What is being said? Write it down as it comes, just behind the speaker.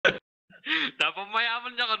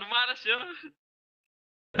Napamayaman niya ka, lumaras yun.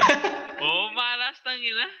 Oo, malas,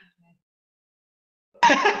 tangina.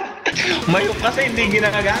 Mayok kasi hindi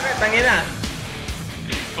ginagamit, tangina.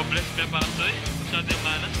 Pa-bless pa pa soy. Masyado yung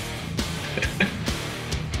malas.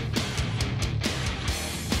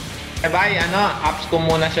 Eh bay, apps ko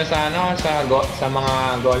muna siya sa sa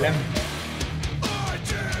mga golem.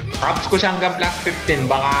 Apps ko siya hanggang plus 15,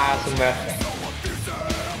 baka sumerte.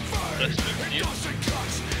 Plus 15?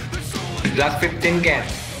 Plus 15 Ken.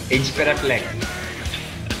 Age per reflect.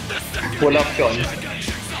 Full option.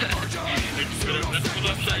 Full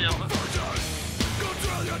option yan ba?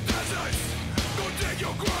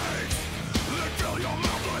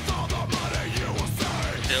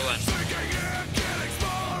 Ewan.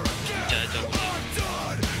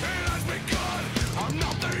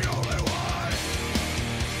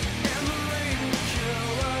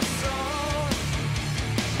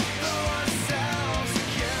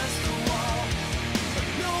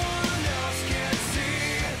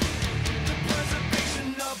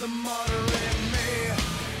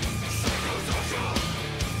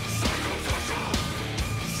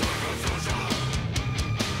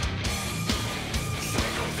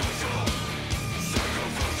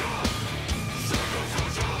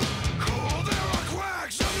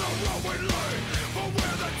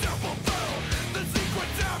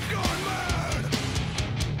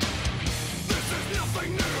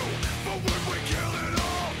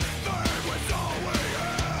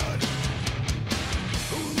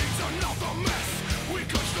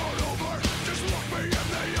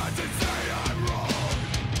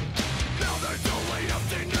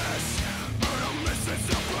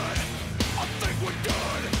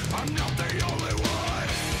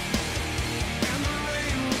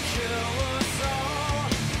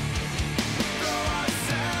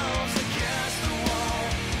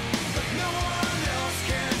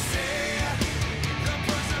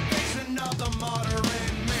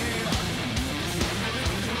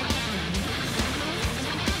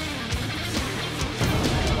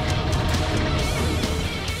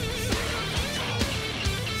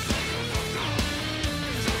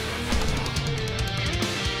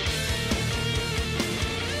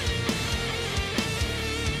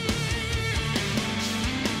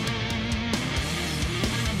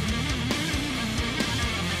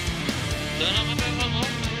 Doon ako tayo mo?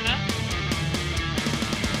 Ha?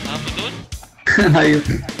 Ako doon? Ayun.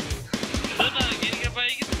 Doon na, gini ka pa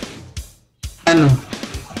higit. Ano?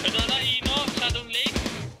 Doon na, ino, masyadong lake.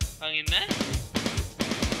 Hangin na.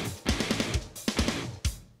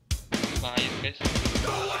 Bahayot guys.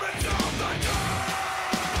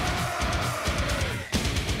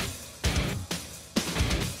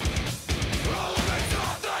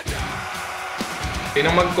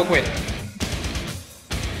 Sinong magkukwit?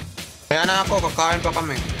 Kaya na ako, kakain pa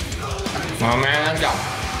kami. Mamaya lang dyan.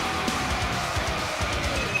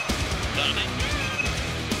 Doon na.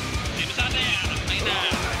 Sino sa atin? Hangin na.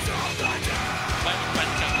 Bye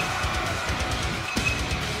ka.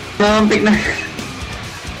 Nampik na.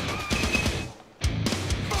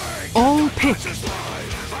 All picked.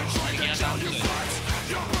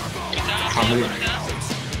 Kabli.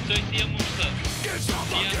 So hindi yung moves to.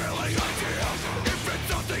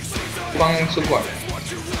 Pang support.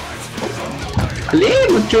 Ali,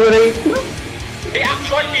 mature ko. Eh,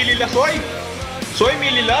 Soy, milila, Soy! Soy,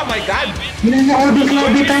 milila, my God! Kilala ko din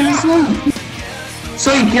kabitan mo, Soy.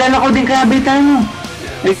 Soy, kilala ko din kabitan mo.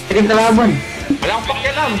 Nagkikinig kalaban. Wala akong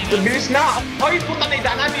pakialam, bilis na! Oy, puta na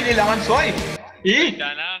idana, mililangan, Soy!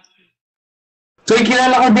 Dana. Soy,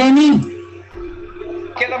 kilala ko din eh.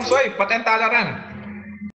 Pakialam, Soy, patentalaran.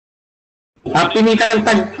 Pinitan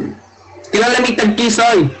tag. Kilala ni Tag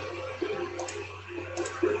Kisoy.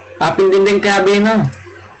 Apin din kabi no.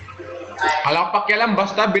 Wala akong pakialam,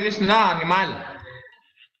 basta bilis na, animal.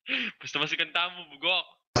 Basta masikanta mo, bugok.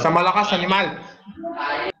 Basta malakas, animal.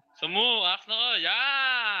 Samu, ax na ko.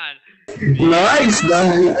 Yan! Nice,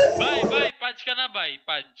 dahil. Bye, Pudge ka na, bye,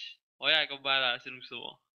 Pudge. O yan, ikaw bala, sinong gusto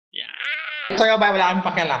mo. Yan! Sa'yo ba, wala kang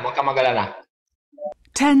pakialam, huwag ka magalala.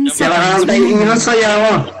 10 Kailangan seconds tayo remaining. ingin sa'yo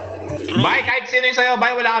mo. Bye, kahit sino yung sa'yo,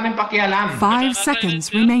 bye, wala kaming pakialam. 5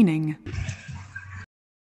 seconds remaining.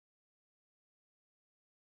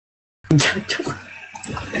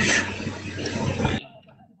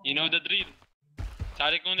 You know the drill.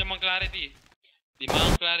 Sari kong limang clarity.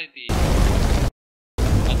 Limang clarity.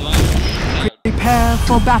 Advance. Prepare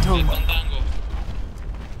for battle. Pang tango.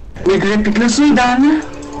 Nag-repick na Soy, Dana.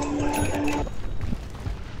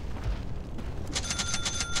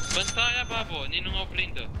 Bantaya, babo. Ninong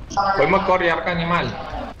offlane to. Hoy, mag-courier ka, animal.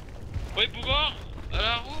 Hoy, bugok!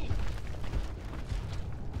 Ala ko!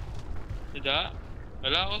 Tidak?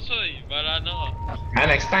 Wala ako, Soy. Wala na ako.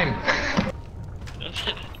 Next time.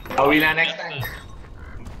 Awi na next time.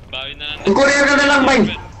 Bawi na lang. Courier ka na lang, bay.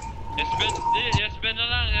 Yes-bet. Yes-bet na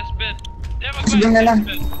lang. Yes-bet. Yes-bet na lang.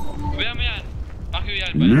 Bayan mo yan. Pakyo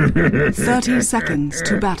yan, bay. 30 seconds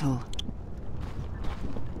to battle.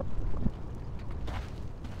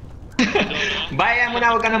 Bayan mo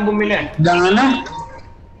na, huwag ka nang bumili. Danga na.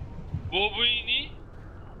 Bobo ini.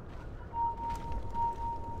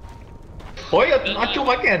 Hoy, atyo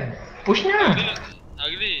ka Ken. Push niya.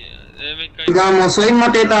 Ugly. Tiga mo, so yung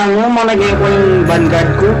matita mo, malagay ko yung vanguard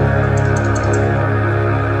ko.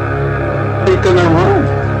 Ito naman.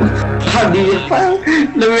 Babi pa.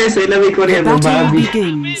 Lamay ko The rin mo, battle babi.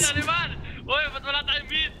 begins. Oy, ba't wala tayong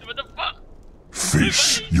mid? What the fuck?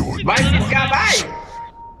 Face your Bay, hit ka, bay!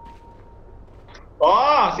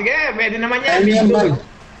 Oh, sige, pwede naman yan. Ano yan, bay?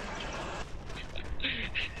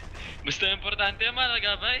 Basta importante yan,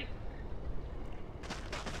 malaga, bay.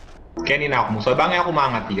 Kenny na ako mo. So, bangay ako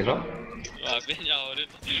mga tiro. Sabi niya ako rin.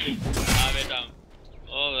 Sabi lang.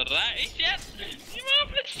 Alright, shit! Di mga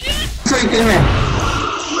flash shit! So, ito na.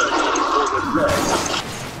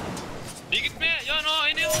 Dikit me! Yan o,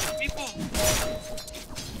 ini o, tipo.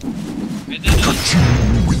 Pwede na.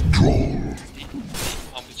 withdrawal.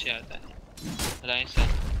 Mabot siya ata. Wala yung set.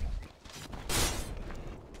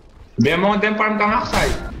 Biyan mo din farm kang aksay.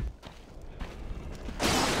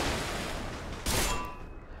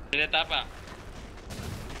 Pinata pa.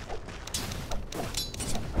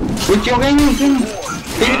 Wait, yung ganyan, ganyan.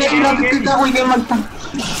 Hindi kayo nakikita ko, ikaw magtang.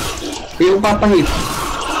 Yung papahit.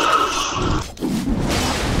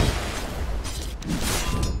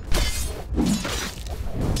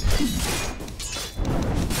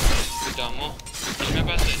 Kita mo. Hindi may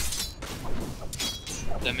pass eh.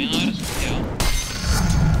 Daming oras ko kaya.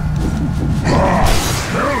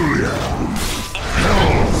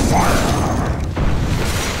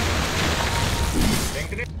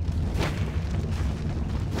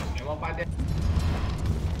 Ewan pa din.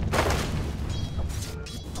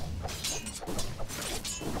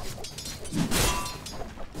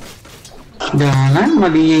 Jangan,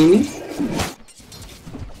 mali ini.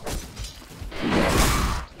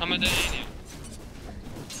 Tama din yun yun.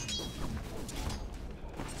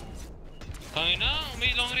 Tangina,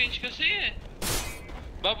 may long range kasi eh.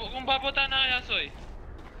 Kung babuta na kaya, Soy.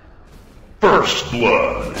 First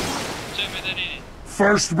blood. Soy, may din yun eh.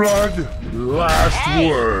 First blood, last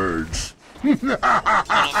words. Anong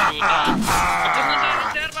puta? Pagkas na sir,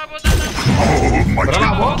 sir, babuta na! Oh my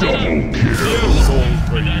Bravo. double kill.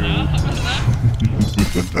 Wala na, tapos na.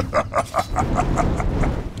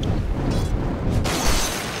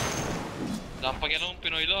 Dampag yan ang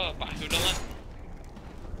Pinoy lo, pakyo lang ah.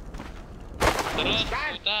 Tara,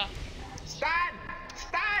 puta. Stand!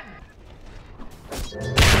 Stand!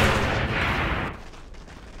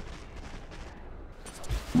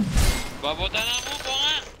 Babuta na mo po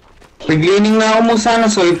nga. Pag-leaning na ako mo sana,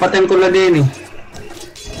 so ipatin ko na din eh.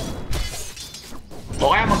 O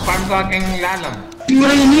kaya mag-farm sa aking lalam. Siguro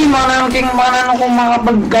hindi, mana kung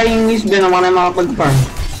makapagkaingis din naman na makapag-farm.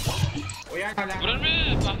 O yan, lalam. Bron me,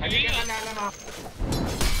 pakyo Halika yun. ka lalam ako.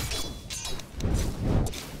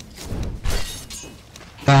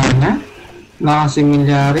 Tana?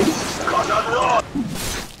 Nakasimilyari?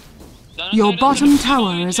 Your bottom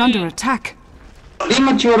tower is under attack. Di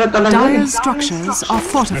mature talaga eh. Dire's structures are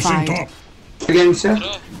Pressing fortified. top. Again, sir.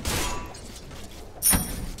 Bro,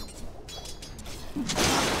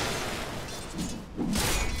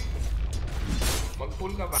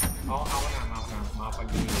 Mag-pull ka ba? Ako na.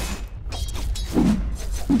 Makapag-pull.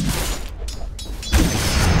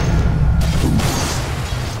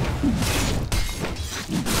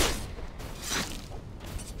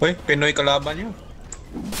 Uy, Pinoy kalaban nyo.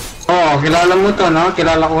 Oo, kilala mo to, no?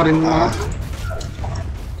 Kilala ko rin mo.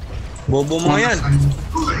 Bobo mo yan.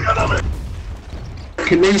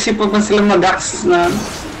 Kinaisip pa ba sila mag-ax na?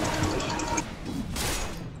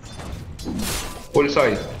 Full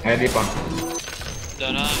soy. Ready pa.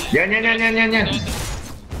 dana. Yan.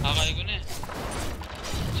 Kakay ko na eh.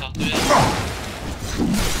 Sakto yan.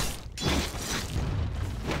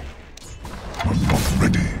 I'm not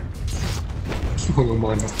ready.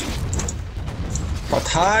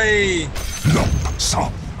 Patay! Lump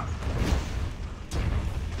sum.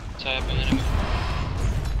 Saya pa nga naman.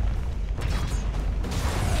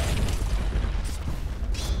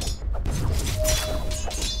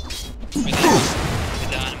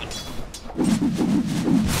 Bida naman.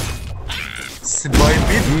 Si Boy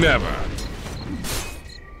Beat. Never.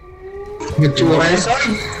 Mature eh.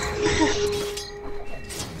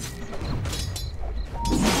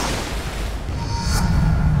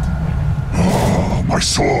 My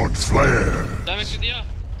sword flare. Dami damage ko diyo.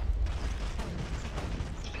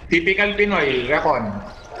 Typical Pinoy, Recon.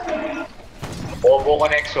 Bobo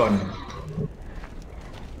connection.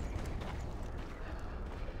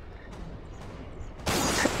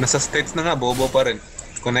 Nasa states na nga, bobo pa rin.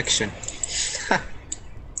 Connection.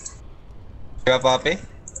 Diba, papi?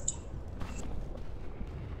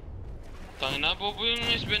 Tangin na, bobo yung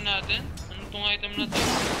SBN natin. Ano tong item na to?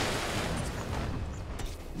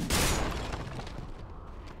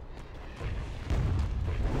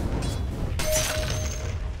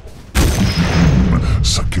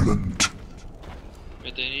 Succulent.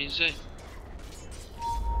 May tayo eh.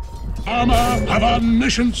 Armor have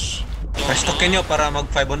omniscience. Hashtakin nyo para mag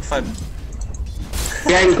 5 on 5.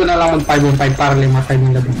 Kayain ko na lang mag 5 on 5 para limatay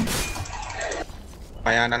ng labi.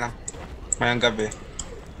 Kaya na lang. Mayang gabi.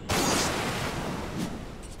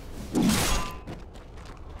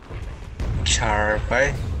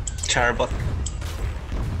 Charbay. Charbot.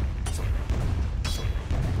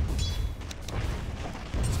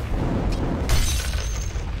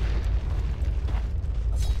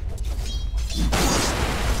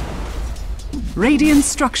 Radiant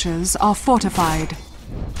structures are fortified.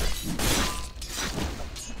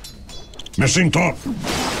 Missing top.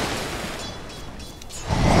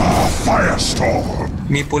 Firestorm.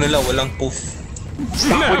 Mipo nila, walang poof.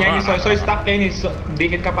 Stack ko niya ni Soy, stack kayo ni Soy.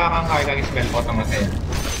 Dikit ka pa kang kaya kang spell pot naman tayo.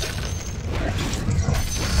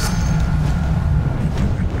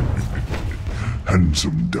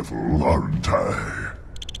 Handsome devil, aren't I?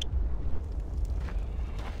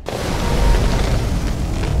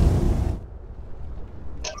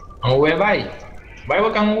 Ang uwi, bay. Bay,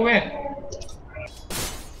 huwag kang uwi.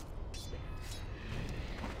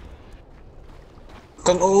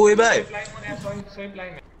 Kung uuwi ba eh? Fly mo na, Soy, fly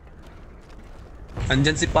mo.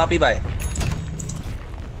 Andyan si Papi ba eh?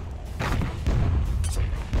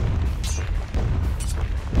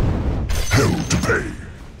 Hell to pay.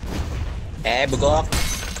 Bugok.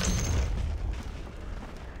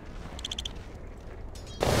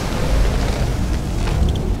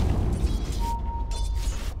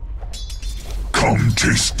 Come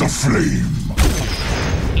taste the flame.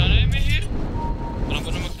 Ano yung may heal? Walang ba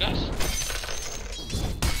na mag-cast?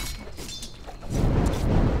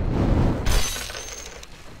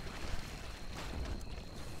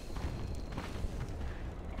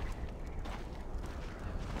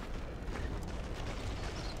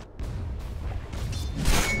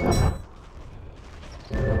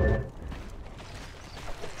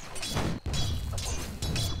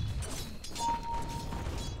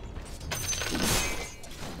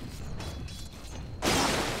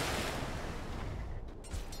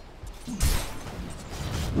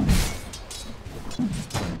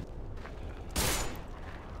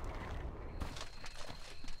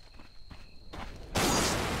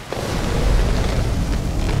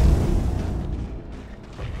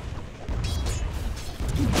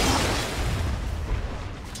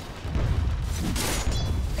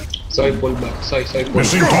 Soy, pull back. Soy, pull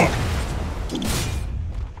Missing back. top.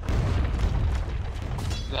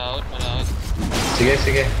 Laot, malaot.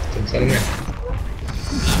 Sige. Sagsal na.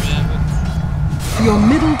 Your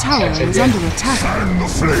middle tower is under attack. Fan the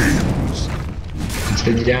flames.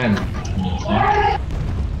 Instead dyan.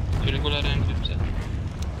 Feeling ko lang rin yung clip sa.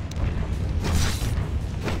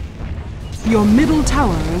 Your middle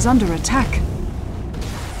tower is under attack.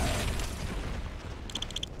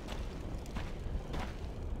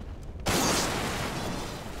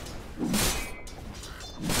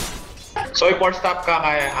 Soy, 4 stop ka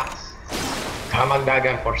kaya axe.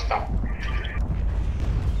 Magdagan 4 stop.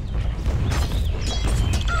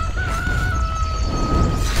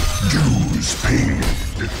 Dues paid.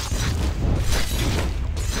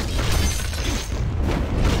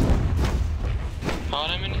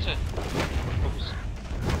 Baka namin isa. Oops.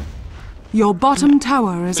 Your bottom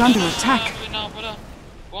tower is under attack. Pinabawi na ako pala.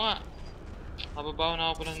 Oo nga. Nababaw na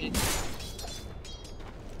ako pala nito.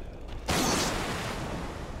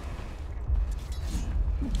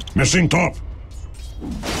 Missing top.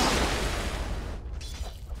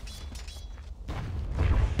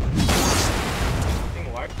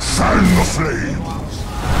 Fan the flames.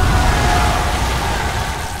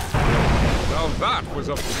 Now that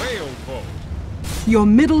was a failed vote. Your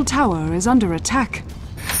middle tower is under attack.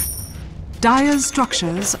 Dire's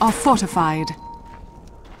structures are fortified.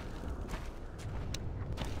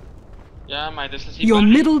 Yeah, might as well see. Your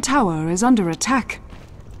middle tower is under attack.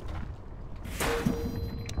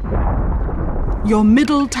 Your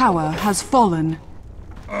middle tower has fallen.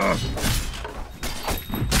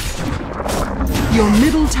 Your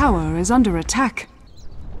middle tower is under attack.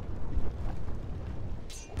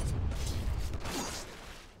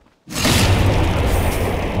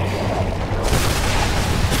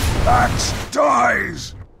 Axe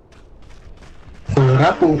dies!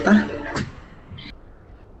 Pura, puta.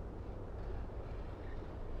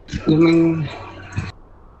 Yung...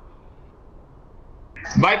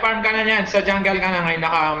 Buy farm ka na yan. Sa jungle ka na ngayon.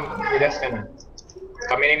 Naka-midas ka na.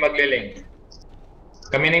 Kami na yung magliling.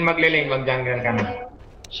 Kami na yung magliling. Mag-jungle ka na.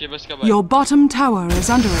 Shibas ka ba? Your bottom tower is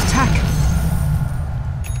under attack.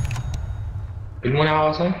 Pil muna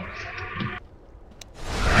ako, son.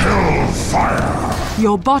 Hellfire!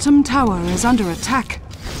 Your bottom tower is under attack.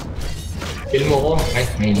 Pil mo ko. Ay,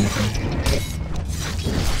 may dito.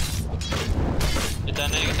 Kita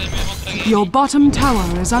na yung may matragi. Your bottom tower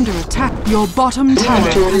is under attack. Your bottom tower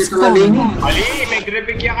has fallen. Ali, may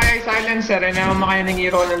gripigya kaya yung silencer. Eh, naman kaya ng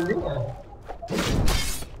hero lang din.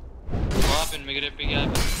 Wapin, may gripig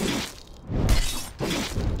yapin.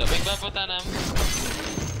 Daming babuta naman.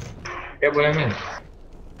 Kaya po naman.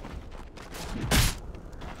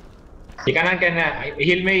 Ika na na.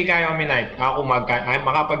 Heal me kayo kami night. Ako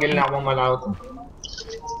makapag-heal na ako malawot.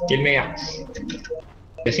 Heal me Axe.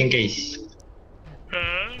 Just in case.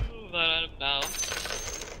 Naranap na ako.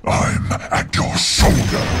 I'm at your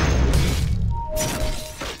shoulder!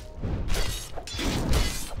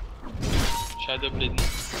 Shadow Blade na.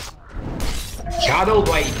 Shadow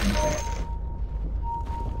Blade.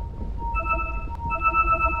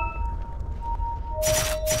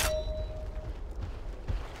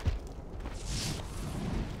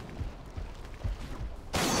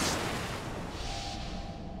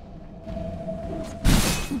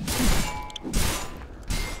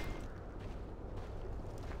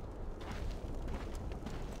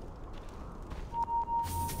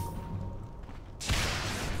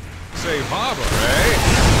 Safe harbor, eh?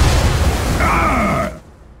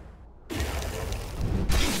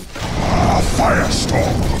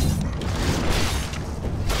 Firestorm!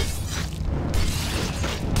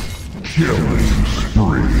 Killing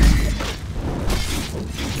spree!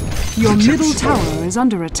 Your middle tower is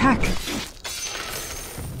under attack.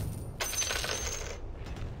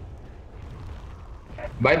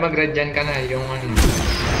 Bye, mag-red dyan ka na. Yung ano.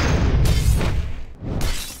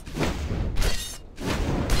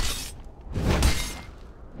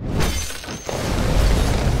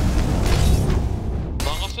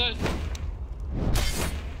 Bangkas eh.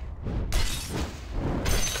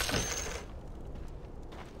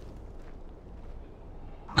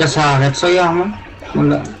 Kasakit sa yaman.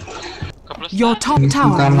 Wala. Kaplas Your na. top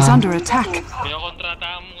tower is under attack. May kontrata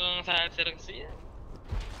mo kang sa Xerxes.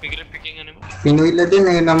 May gripig yung ano mo. Pinuila din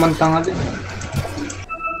eh, naman tanga din.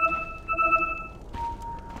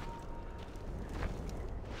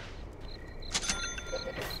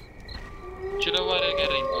 Chilawari ka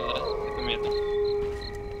rin. Ito meto.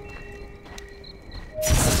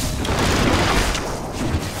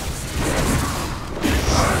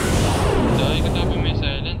 Dahil katabi may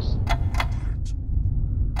silence.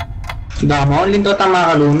 Damo, linto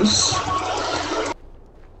tama ka lunos.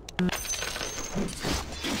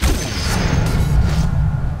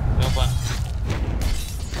 Diba pa?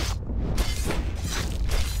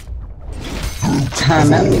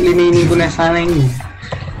 Sana, lininin ko na sana yun.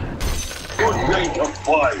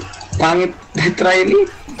 Pangit na trial eh.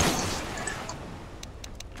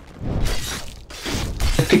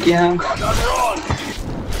 Pikyan ko.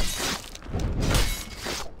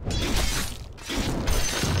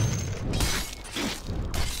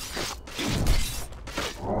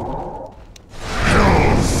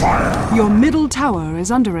 Your middle tower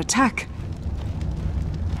is under attack.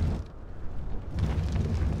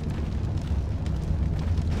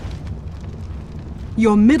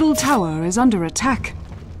 Your middle tower is under attack.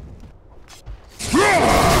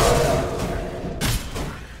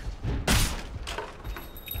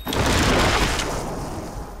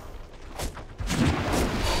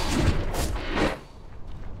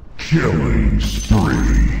 Killing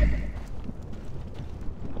spree!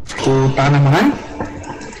 Puta naman.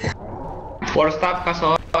 4 stop ka,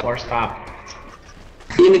 so. 4 stop.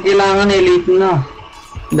 Hindi kailangan elite na.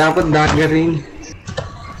 Dapat dagger rin.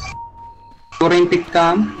 Turing pick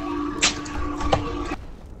cam.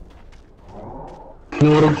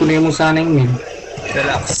 Nurog ko na yung sana yun.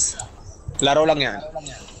 Relax. Laro lang yan.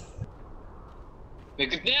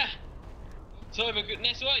 Magkut niya! Soy, magkut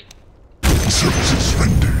niya, Soy! Services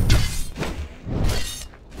rendered.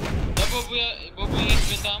 Babuya yung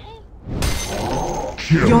benta mo?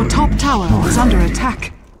 Your top tower is under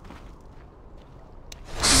attack.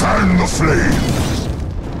 Fan the flames!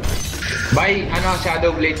 Bye, ano,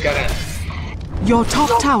 Shadow Blade ka rin. Your top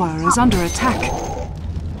tower is under attack.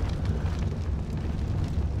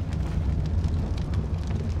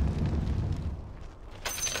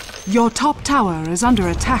 Your top tower is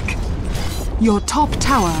under attack. Your top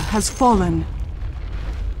tower has fallen.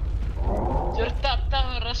 Your top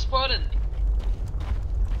tower has fallen.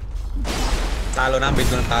 Talo na, bait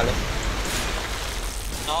ko ng talo.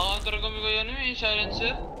 Nakakontrol kami ko yun eh,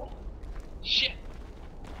 silencer. Shit!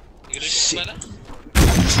 Nag-reset pala?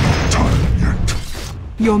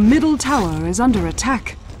 Your middle tower is under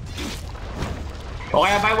attack. O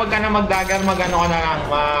kaya ba, huwag ka na mag-dagger, mag-ano ka na lang,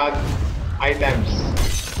 mag-items.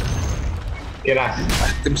 Tiras.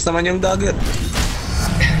 Items naman yung dagger.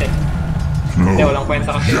 Hindi, walang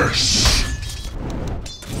kwenta kasi. Yes.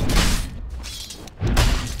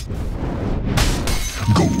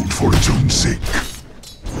 Gold for its own sake.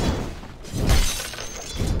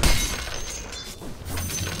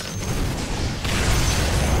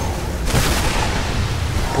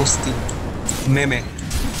 Posting. Meme.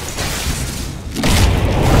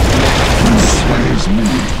 Slays me.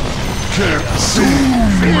 Can't see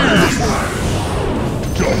me.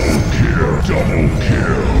 Double kill. Double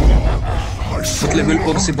kill. I saw At level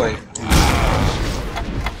 4 si Bay.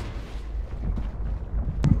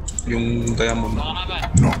 Yung diamond. Baka nga ba?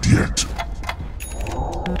 Not yet.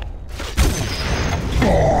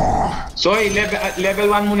 So, level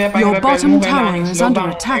 1 muna pa Your yung bottom repel mo. tower Kailangan is slow under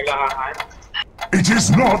down. attack. Kailangan. It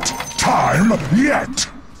is not time yet.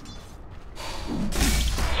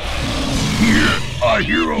 A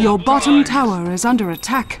hero. Your bottom tower is under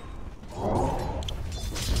attack.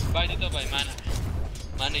 Bay dito, bay. Mana.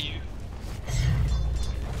 Mana you.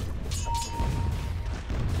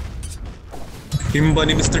 Himba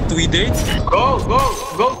ni Mr. Tweedy. Go, go,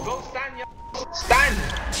 go, go, stand, yo. Stand!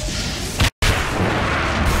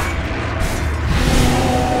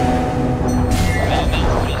 Bay, bay.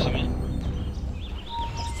 Please me.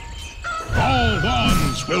 All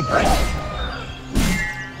ones will break.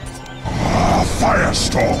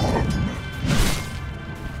 Firestorm.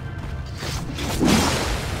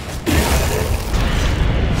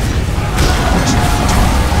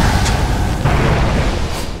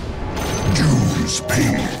 Dues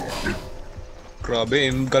paid. Grabe,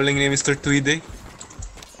 ang galing ni Mr. Tweedy.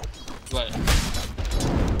 Bay.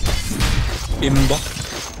 Imba.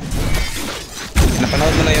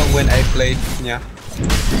 Napanood mo na yung When I Play niya?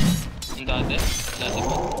 Ang dati? Dati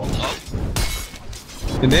pa? Oh?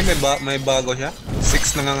 Hindi, may bago siya.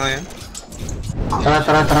 6 na nga ngayon.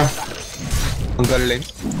 Tara. Ang galing.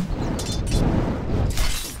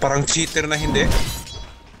 Parang cheater na hindi.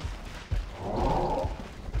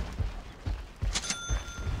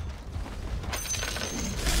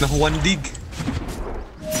 Nakuha dig.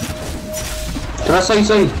 Tara,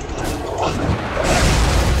 soy.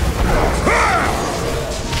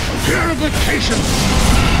 Purification.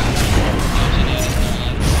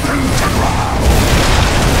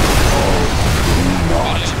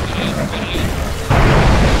 Oh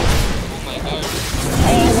my god.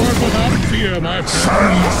 Forward without fear, my friend.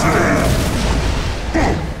 Fan the flame.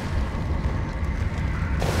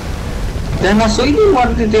 Dahil na soy, di mo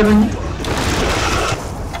ano titira niya.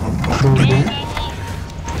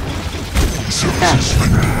 Services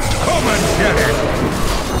renewed. Come and get it!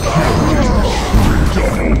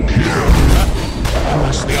 Double kill.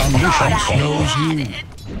 Unless the omniscience knows you.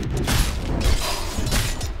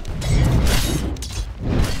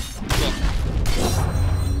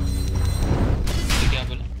 Sige,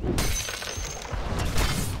 abol.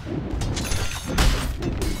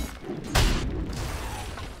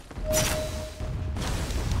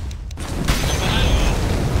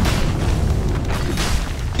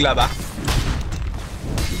 Bigla ba?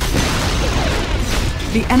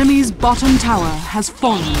 The enemy's bottom tower has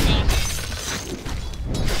fallen.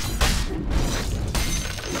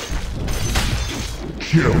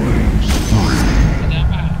 Killing spree. Kaya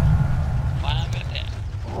pa. Parang verte.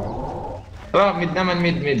 Oh, mid naman,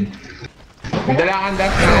 mid. May dala kang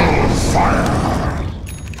dash na.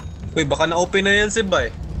 Uy, baka na-open na yan si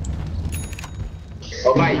Bay.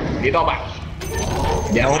 O, bye. Dito, bye.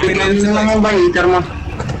 Na-open na yan si Ano Bay. lang ba, hitter mo? Uy,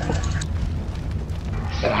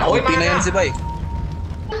 Na-open na yan si Bay.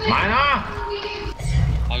 Mana!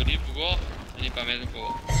 Pag di po ko. Hindi pa meron po.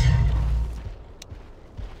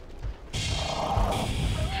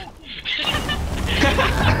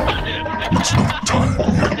 It's not time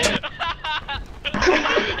yet.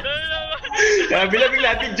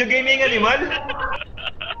 Bigla video gaming animal.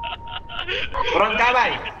 Front ka,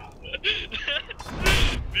 bye.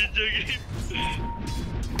 Video game.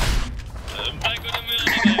 Bago na mo yung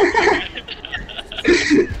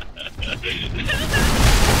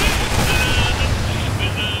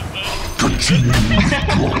Continue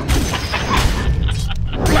withdraw.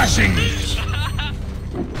 Blessings!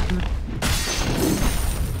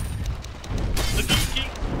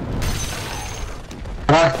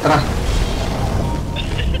 Tara.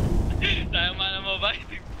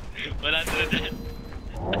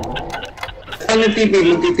 tayo ng TP,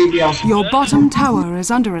 magti-TP ako. Your bottom tower is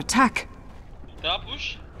under attack. Tara,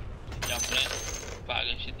 push. Jump na.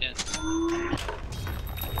 Bagang shit yan.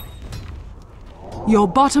 Your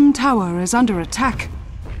bottom tower is under attack.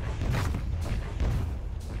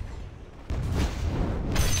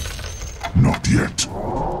 Not yet.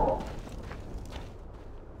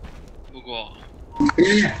 Bugo ako.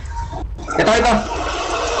 Ito.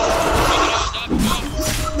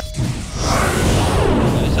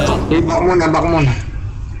 Back muna.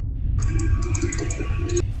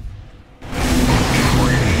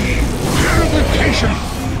 Purification.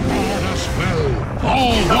 Guard us well.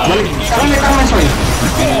 All Balik. Saka may tama, Soy.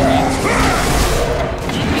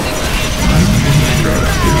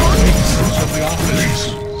 of the obelisk.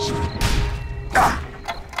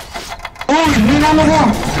 Uy, dinano ko.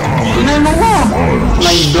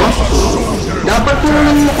 My God. Dapat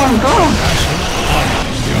tulungan mo ko.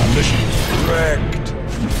 The omniscient. Wrecked.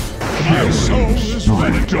 My soul is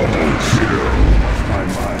ready. Double kill. My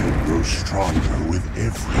mind grows stronger with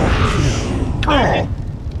every kill.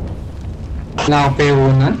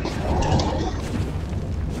 Nakapewunan.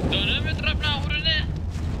 Doon na, may trap na ako rin eh.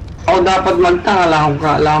 Ako dapat magtanga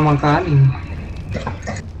lang kanin.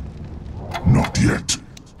 Not yet.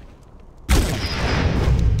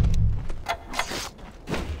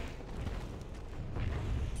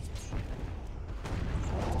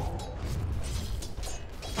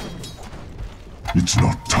 It's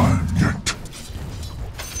not time yet.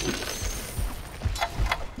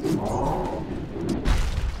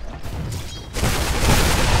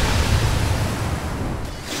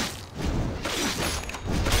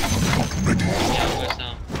 Ready. Yagas na.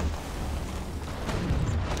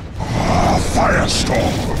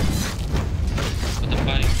 Firestorm. Ba't ang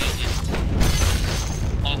paring din yan?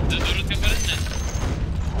 Oh, dudurot ka pa rin yan.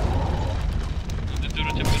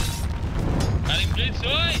 Dudurot ka pa rin. Paring blitz,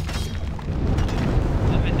 oy!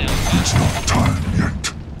 It's not time yet.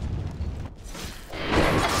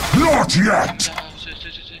 Not yet.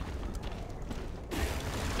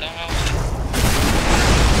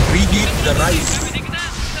 Reheat the rice.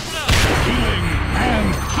 Killing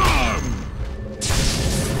and harm.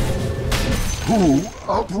 Who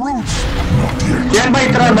uproots? Not yet. Yan ba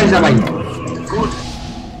i-travel sabay?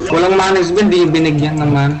 Walang management, di binigyan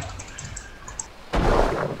naman.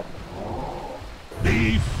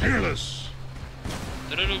 Be fearless.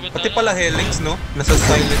 Pati pala Helix, no? Nasa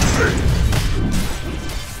silence.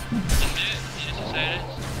 Hindi siya sa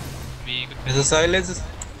silence. Umiikot. Nasa silence.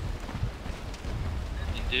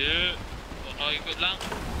 Hindi. Ikot lang.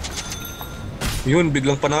 Yun,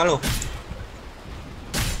 biglang panalo.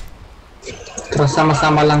 Tara,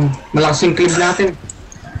 sama-sama lang. Malakas yung clip natin.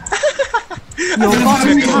 Your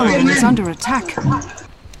bottom tower is under attack.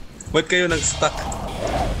 Ba't kayo nag-stuck?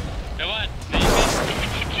 Ewan.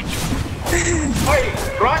 Hoy!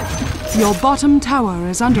 Run! Your bottom tower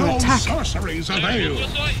is under No attack. sorceries avail.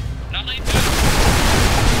 Soy! Rock na ito.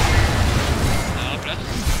 Plus.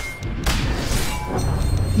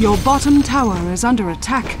 Your bottom tower is under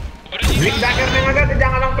attack. Blink dagger na agad, diyan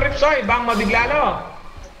ka lang creep, Soy. Bang mabigla lo.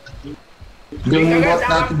 Blink Yung agad, bot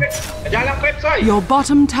natin. diyan lang creep, Soy. Your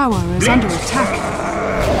bottom tower is under attack.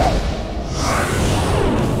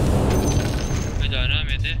 Medyo ano,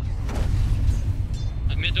 medyo.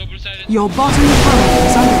 May double silence. Your bottom tower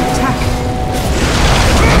is under attack.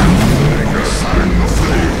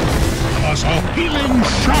 As a healing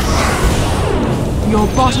shot. Your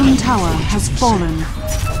bottom tower has fallen.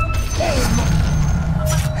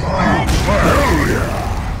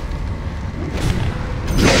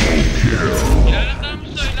 Ilalam mo,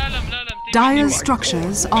 Soy. Ilalam. Dire's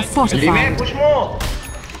structures are Lime, fortified. push mo.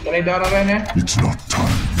 Tuloy dara rin eh. It's not time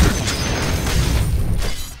yet.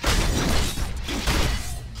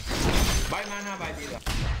 Bye mana, bye dito.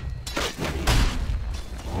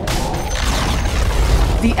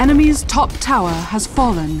 The enemy's top tower has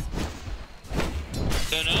fallen.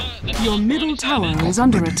 Dono. Your middle tower is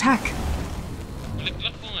under attack.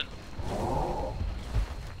 Click-clack mo nga.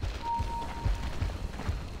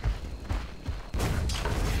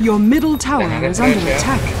 Your middle tower is under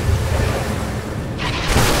attack.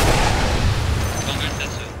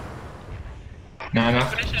 Congrats, Soy. Na,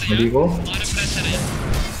 mali ko. Mga refresher yan.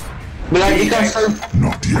 Bloody ka, sir.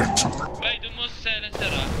 Not yet. Bay, doon mo sa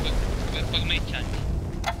silencer ah. Pag may chance.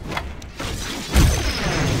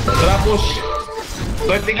 Tara, push.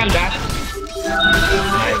 Swerte ka da.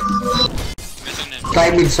 Nice. Metong na. Try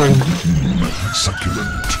mid, sir.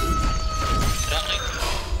 Succulent.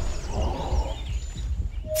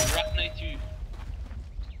 Rock Knight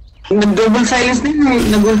 2. Nag-double silence din,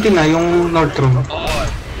 nag-ulti na yung North Room.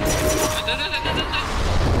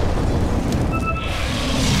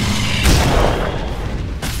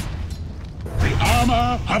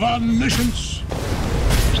 Bisaya have omniscience.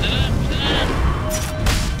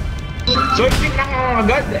 So, pick na ka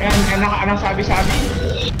agad. Anong sabi-sabi?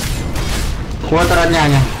 Kuwataran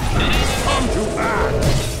niya. Come to act.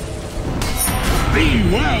 Be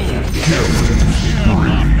well.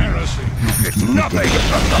 Heresy. Nothing.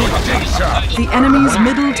 Good day, sir. The enemy's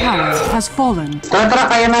middle tower has fallen.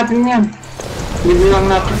 Tara, kaya natin yan. Bili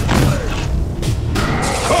lang natin.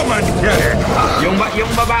 Come and get it. Yung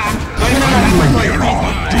baba.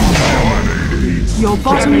 Your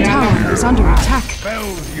bottom tower is under attack. Fell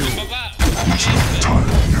you.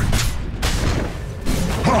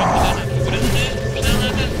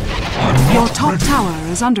 Your top tower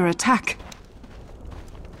is under attack.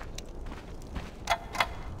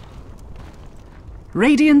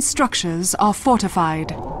 Radiant structures are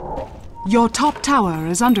fortified. Your top tower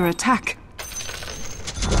is under attack.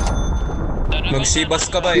 Mag-Shibas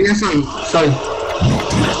ka ba eh? Yes, Soy.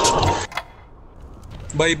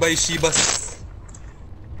 Bye-bye, Shibas.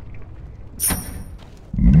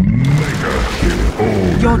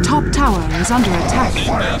 Your top tower is under attack.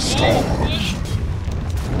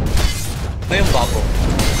 Ano yung bago?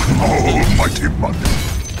 Almighty money.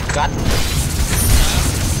 Cut.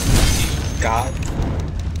 Cut.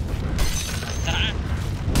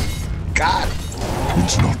 Cut.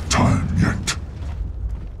 It's not time yet.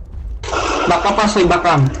 Baka pa, Soy,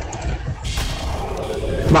 bakam.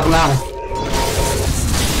 Bak na ako.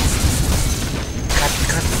 Cut,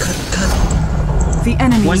 cut, cut, cut. The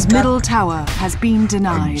enemy's One cut. middle tower has been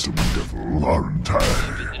denied. Devil, aren't I?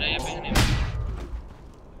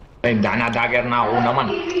 Ay, dagger na ako naman.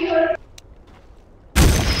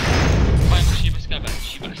 Shibas ka ba?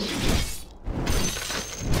 Shibas.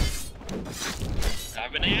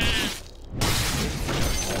 Sabi na yan.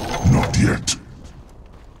 Not yet.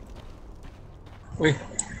 Uy,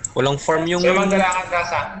 walang farm yung... So, magdalakan ka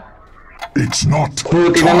sa... It's not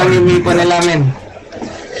Buti na lang yung ipo nila, men.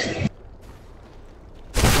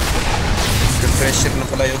 Refresher na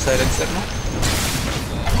pala yung silencer, no?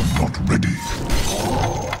 I'm not ready.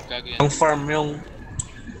 Gago yan. Ang farm yung...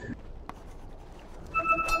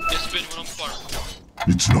 Yes, Ben, walang farm.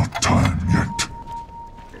 It's not time yet.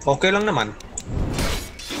 Okay lang naman.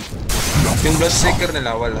 Yung Bloodseeker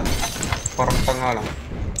nila, wala. Parang tanga lang.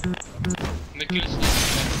 May kills na.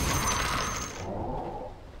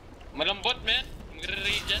 Malambot, man.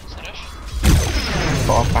 Magre-raid dyan sa rush.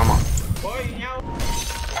 Oo, tama.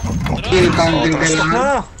 Kill counting Trash talk kailangan.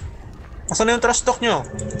 na! Asan na yung trash talk nyo?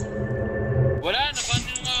 Wala, naban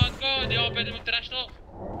yung account ko. Di ako pwede mag-trash talk.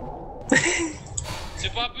 Si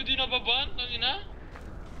Papi di nababan, tangina.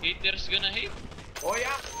 Haters gonna hate. Oh,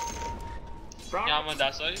 yeah. Yaman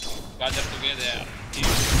dasoy. Gather together.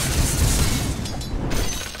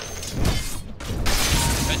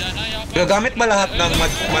 Kaya na, yapa. Gagamit ba lahat ng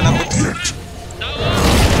manabot?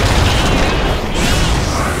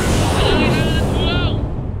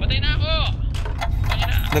 Patay na ako!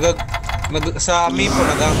 Sa amin po,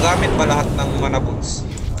 nagagamit ba lahat ng manabots?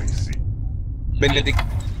 Benedict.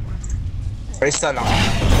 Presta lang.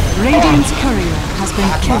 Radiant's courier has been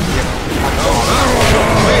killed.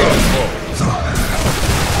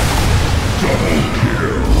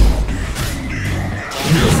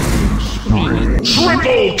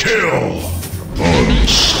 Triple kill!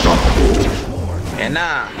 Unstoppable! Yan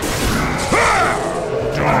na.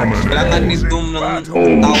 Dominate! Kailangan ni Doom ng tower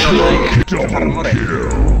na armor eh.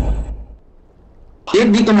 Yun,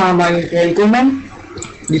 dito mahaba yung kill ko, men.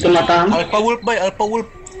 Dito matama. Alpha Wolf ba? Alpha Wolf.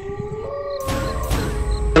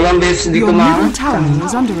 Dalawang beses dito Your middle mahaba. tower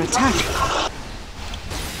is under attack.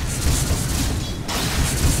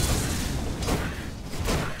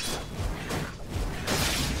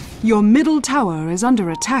 Your middle tower is under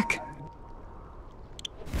attack.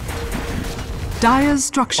 Dire's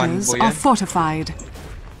structures One boy, are eh? fortified.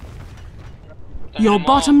 Your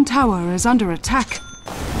bottom tower is under attack.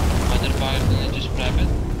 Mother fire, just grab it.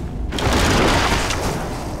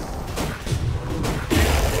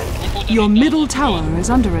 Your middle tower is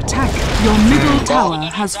under attack. Your middle tower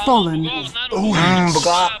has fallen.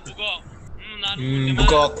 Bugak.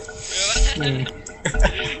 Bugak.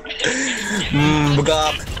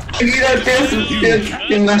 Bugak. Hindi natin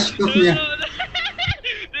yung last stop niya. Alam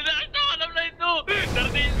na ito!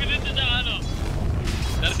 38 minutes at saka ano?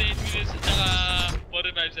 38 minutes at saka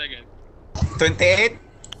 45 seconds. 28?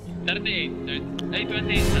 38. Ay,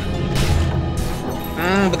 28 na.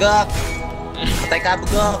 Bugak. Patay ka,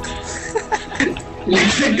 bugak.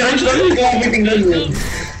 Guys, sorry, grabe tingnan mo.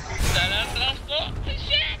 Sana trust ko!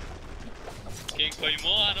 Shit! King Koy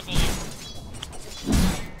mo, ano ba?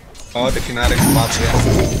 Oo, dictionary ng paps yan.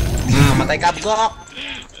 Matay ka, bugak.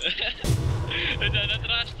 Sana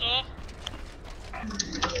trust ko!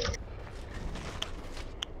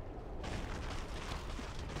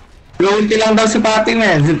 Ulti lang daw si Papi,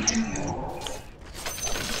 man.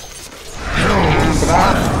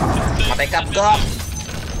 Matay kap go.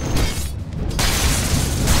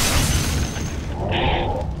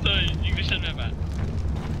 Soy, Englishan na ba?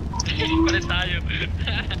 Palit tayo.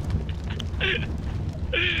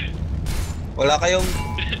 Wala kayong...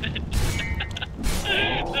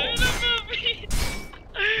 Ay na, Papi!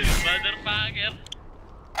 Motherfucker!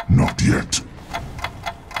 Not yet.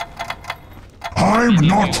 I'm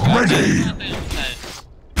not ready.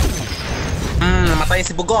 Namatay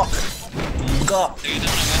si Bugok. Bugok. Sige na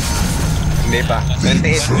ba? Hindi pa.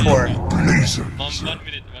 28-4. Blazers. 1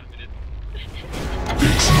 minute, 1 minute.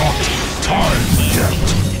 It's not time yet.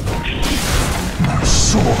 My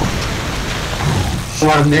sword.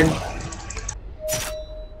 Warden.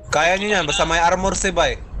 Kaya nyo yan, basta may armor si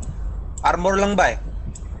Bay. Armor lang, Bay.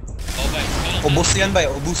 Oh, bye. Ubus yan, Bay.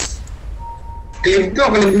 Ubus. Kalig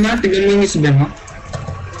na. Tignan mo yung isben, ha?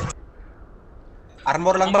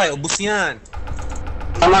 Armor lang, Bay. Ubus yan.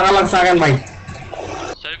 Tama ka lang sa akin, Bay.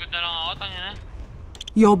 Sa likod na lang ako, tangin na.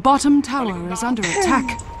 Your bottom tower is under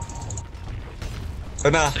attack. Ito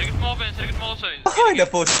na. Sa likod mo, Ben. Sa likod mo ako, Soy. Ay,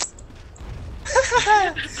 na-push.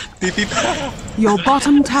 Tipi pa. Your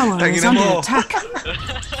bottom tower is Tangina under mo. attack.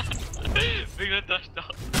 Bigla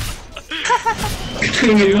touchdown.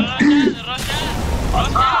 Tingin mo.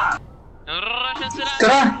 Russian sila!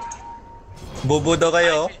 Tara! Bobo daw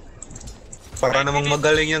kayo. Para namang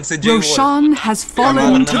magaling yan si J-Wall. Roshan has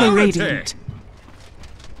fallen to the Radiant.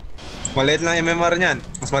 Maliit lang MMR niyan.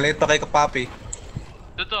 Mas maliit pa kay Kapapi.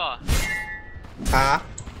 Totoo. Ha?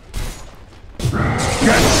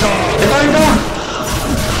 Ito!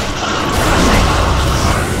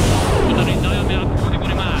 Puta rin tayo, may kapuli ko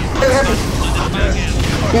naman.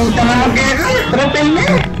 Puta na mag-gera! Trapel na!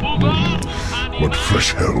 What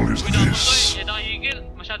fresh hell is Soy, this? ito ang higil.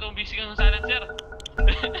 Masyadong busy kang silencer.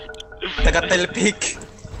 Taga-telpic.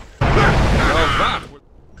 Now that was...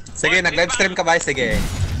 Sige, nag-livestream ka ba? Sige.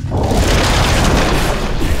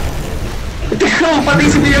 Ito, pati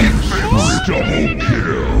si Bill! Double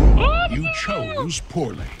kill. You chose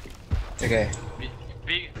poorly. Sige.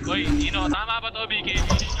 Uy, Ino, tama ba to, BKB?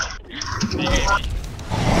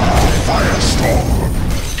 Firestorm.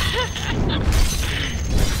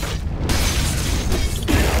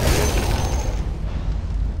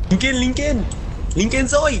 Lincoln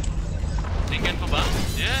Zoy! Tingnan po ba?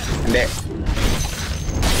 Yeah. Hindi.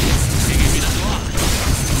 BKB na to ah.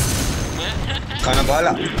 Ikaw na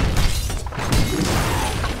bahala.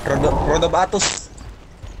 Rodobatos.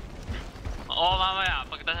 Oo, mamaya,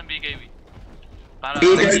 pagkatapos ng BKB. Para...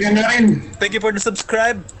 Mag-hitter ka na rin! Thank you for the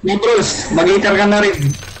subscribe. No, Bruce, mag-hitter ka na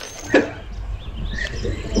rin!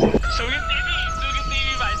 Sugit TV! Sugit TV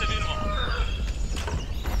ba? Sabihin mo.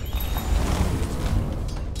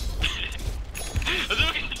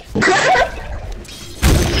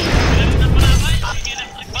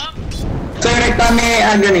 Sorry, kami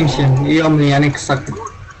galing siya. Iyom niya, eksakto.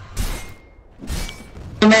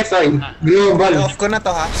 Sorry, global. I-off ko na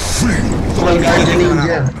to ha. Global gardening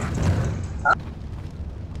dyan.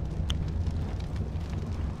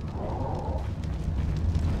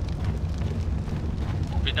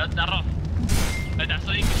 Without the rough. That's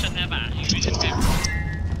the English na ba? English and game.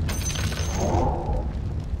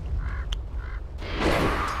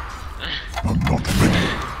 I'm not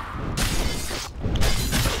ready.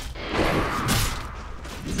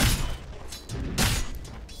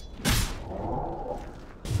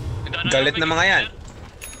 Galit na mga yan.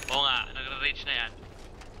 Oo nga, nagre-rage na yan.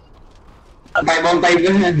 5-on-5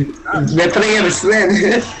 na yan. Betrayers, man.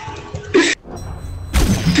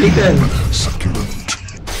 Chicken. Succulent.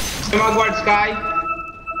 Mag-ward Sky.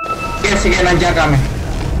 Sige, nandiyan kami.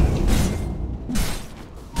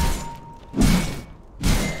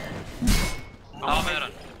 Oo,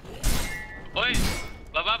 meron. Uy!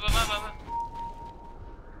 Baba!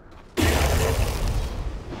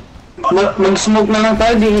 Mag-smoke na lang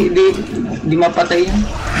tayo, di mapatay yan.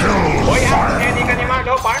 Hoy, hindi ka ni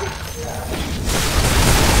Malo, Parn.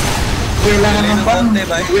 Kailangan ng pan. Konti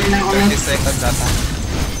ba? 30 seconds ata.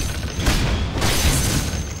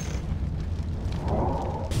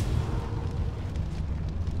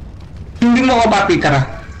 Hindi mo ko papi, tara.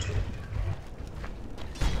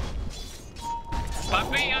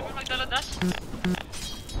 Papi, happy magdaladas?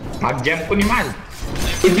 Mag-jump ko ni Mal.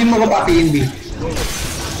 Hindi mo ko papi, hindi.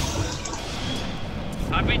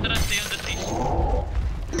 Happy, tara, stay on the stage.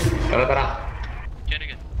 Tara. Yan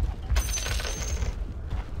again.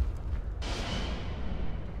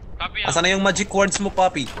 Papi, Asan na yung magic words mo,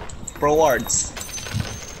 Papi? Pro words.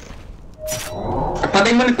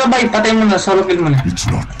 Patay mo nito, bay. Patay mo na. Solo kill mo na. It's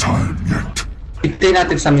not time yet. Hintay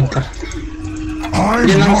natin sa mid car. I'm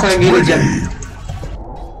Yan lang not sa gilid dyan. ready.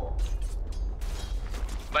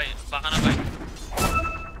 Bay, baka na bay.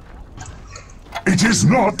 It is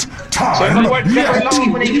not So, time forward ka yet. lang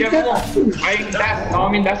mo na yung gem mo. Ay, dash.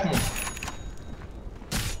 Namin dash mo.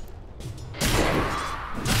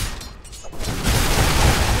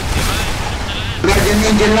 Guardian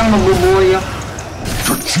Angel lang, mabubuhay yan.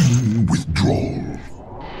 Touching withdrawal.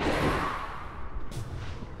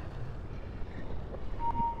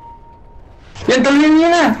 Yan, tuloy niyo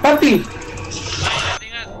na, papi.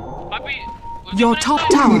 Ingat. Papi. Your top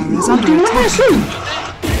tower is under attack.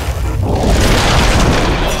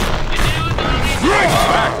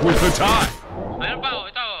 Back with the tide. Mayroon pa oh,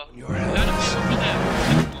 ito oh. Mayroon pa yung pupunta.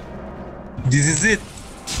 This is it.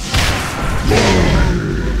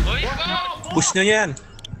 Uy, go! Push nyo yan.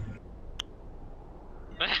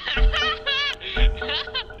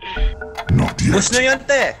 Not Push yet. nyo yan,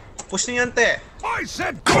 te. Push nyo yan, te. I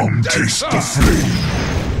said Come taste the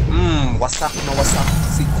flame. Wasak na wasak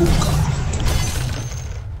si Kuka.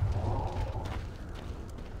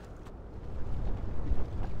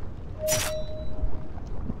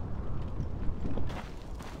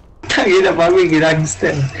 Tangin na, papi,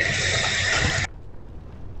 ginagster.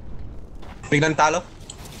 Biglang talo.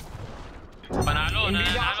 Panalo,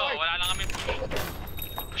 nanalo. Wala lang kami push.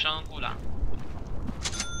 Push ang kulang.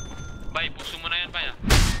 Bay, puso mo na yan, bay ah.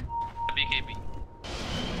 BKB.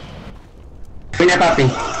 Pinya, papi.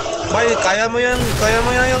 Bay, kaya mo yan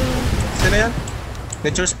yung... Sino yan?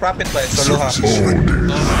 Nature's Prophet ba? Solo ha.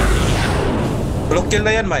 Solo kill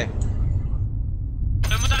na yan, May.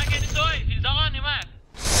 Ay mo tayo kayo ni Soy. Hilda ko ni Mac.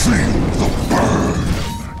 Feel the burn.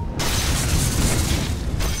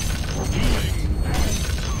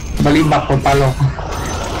 Balibak ko, palo ko.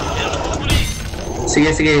 Sige,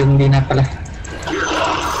 sige, hindi na pala.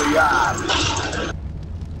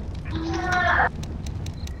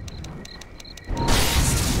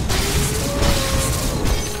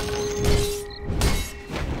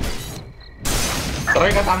 Troy,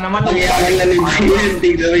 katam naman. Ang yaman na libayan,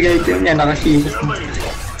 tignan mo yung item niya, nakasilos na.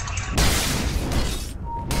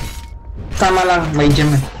 Sama lang, may gem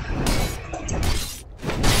eh.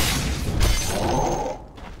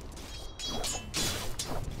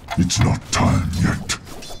 It's not time yet.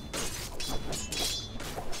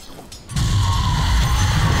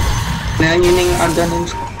 Yan yun yung aganin.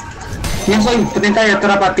 Yan, Soy, putin tayo,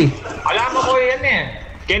 tara pati. Alam mo ko yan eh.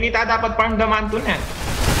 Kenita dapat farm daman to na.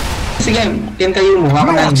 Sige, yan kayo mo,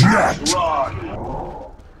 ako na Not yun. yet.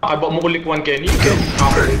 Aba mo kulikwan Kenny.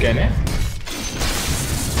 Ako Kenny.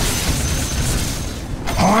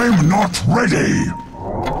 I'm not ready.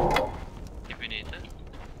 Definited.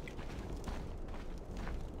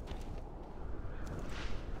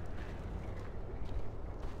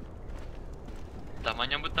 Tama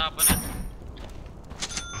niyang butapa na.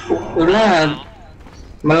 Wala,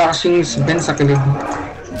 malakas yung Sven sa kilid.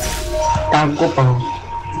 Tangko pa.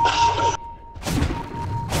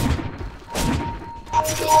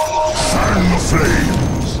 Fan the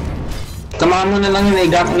flames. Tamahan mo na lang yun,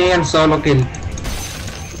 igap niya yan, solo kill.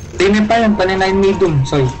 Tini pa yan, paninay medium,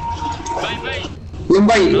 Soy. Bay, bay. Yung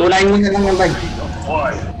bay, ulayin mo na lang yung bay.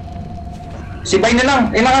 Si bay na lang,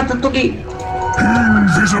 ilang katutuki.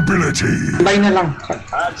 Invisibility. Bay na lang. Tara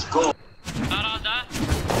ka da.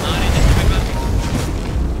 Nakarinig si Beba.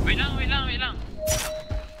 Wait lang.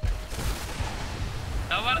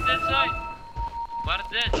 Warden, Soy.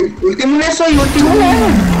 Warden. Ulti mo na, Soy, ulti mo na.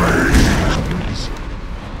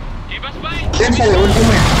 Ibas, bay. Yan, Soy, ulti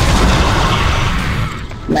mo na.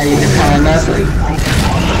 Naiinit ka na, Soy.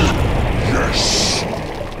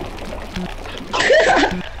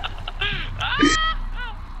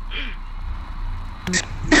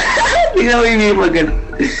 Tingnan mo yung magan.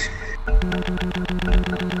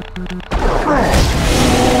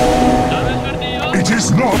 Dami swerte yun. It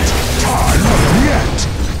is not time yet.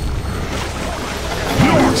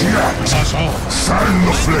 Not yet. Us all. Fan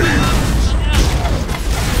the flames.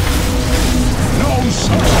 No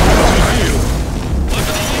substitute to heal.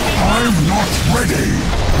 I'm not ready.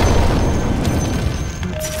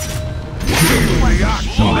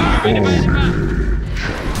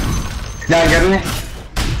 Dagger na.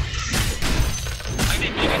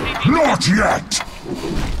 Not yet.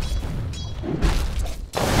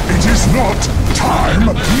 It is not time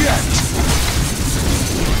yet.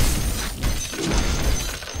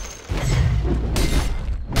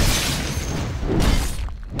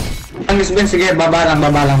 Ang Sven, sige, baba lang.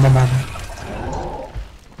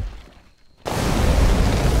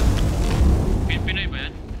 Pinoy ba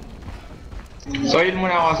yan? Soil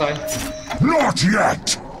muna ako, Soil. Not yet.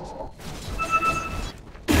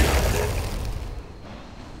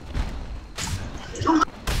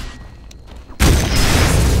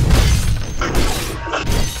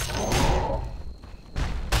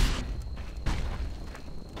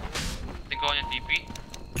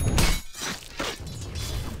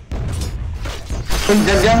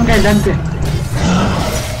 Dagyan ka, Dante.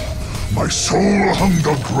 My soul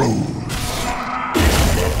hunger grows.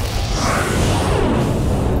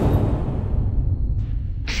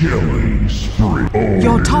 Killing spree.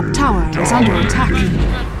 Your top tower is under attack.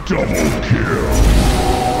 Double kill.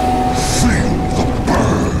 Feel the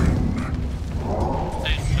burn.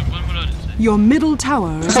 Your middle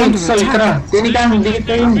tower is Soy, under Soy, attack. tara. Tinigang,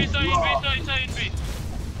 dito yun.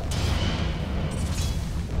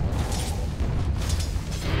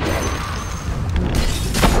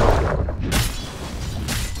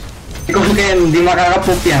 Ikaw Ken, hindi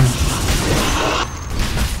makakapoop yan.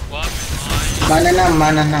 Mana na,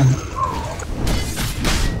 mana na.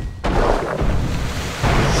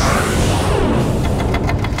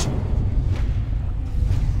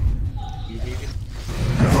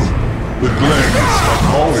 The Glen are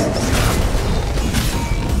calling.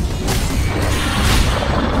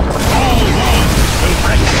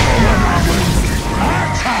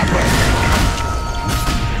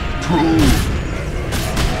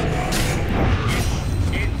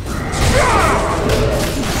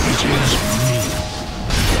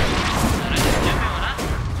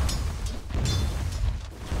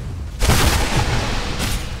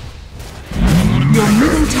 Your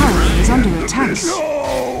middle tower is under attack.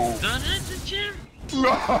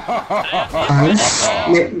 Ayos.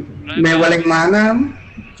 May walang mana.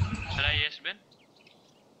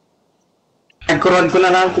 Nagkuroon ko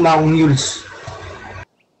na lang kumakong mules.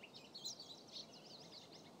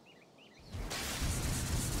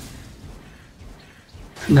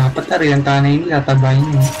 Dapat na rin ang tanay nila, tabayin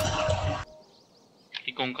mo.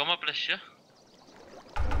 Ikong ka ma-flash siya.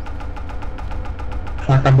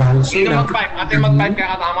 Matabaho Sino sila. mag-pipe? Ate mag-pipe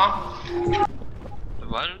kaya katama?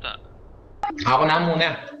 Walo ta. Ako na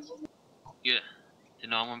muna. Yeah.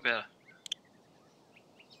 Tinawag mo ang pera.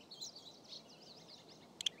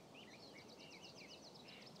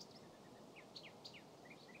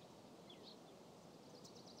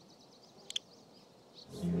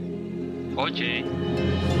 Oye.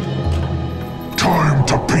 Time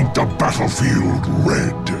to paint the battlefield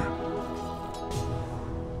red.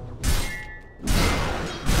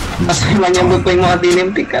 Mas manyambot pa yung mga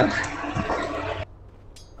tinimpik ka.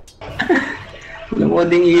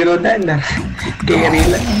 Lumoding hero na. Carry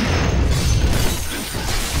lang.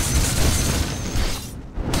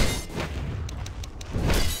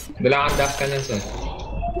 Dala kang dash ka lang, sir.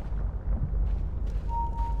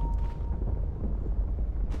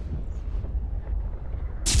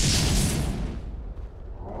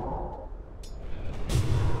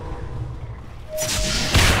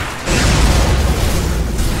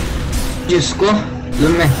 Diyos ko,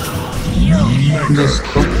 lume. Diyos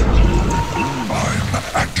ko. I'm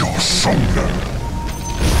at your shoulder.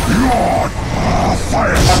 Lord,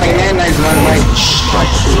 fire. Patay na yun, nice one, Mike.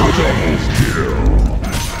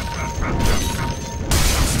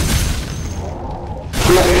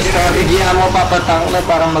 Kung yung strategy mo papatang na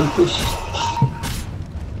para mag-push.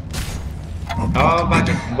 Oo,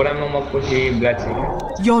 bakit? Buram nung mag-push si Blood sila.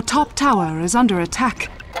 Your top tower is under attack.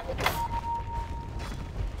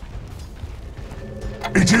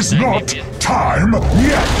 It is not time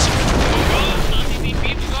yet.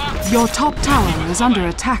 Your top tower is under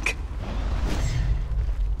attack.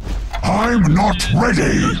 I'm not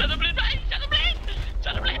ready. Shadow Blade! Shadow Blade!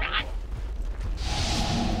 Shadow Blade!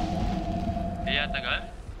 Iya,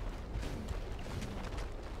 tagal.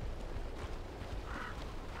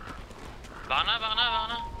 Baka na.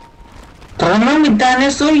 Tara na,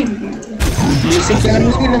 mid-tanes, oy. Basic ka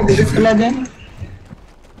ano sila, bigat pala dyan.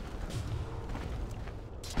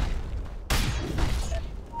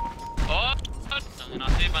 Oh! Tangin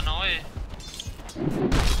natin, iba na ako eh.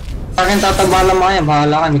 Akin tataba lang mga yan,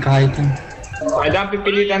 bahala ka, may kahit yan. Adam,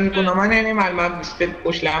 pipilitan ko naman yan eh, mag-step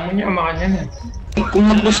push lang mo niya, makanya na. Kung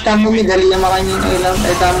mag-push ka mo, dali na makanya yung ilang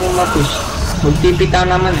tayo tayo mo mag-push. Magpipita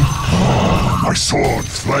naman eh. My sword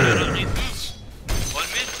flare. All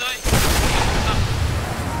mid, Zoy!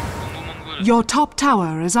 Munggul. Your top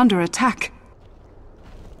tower is under attack.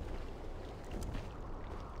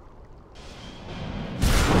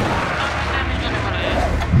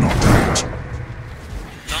 Not that.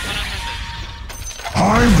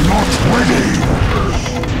 I'm not ready.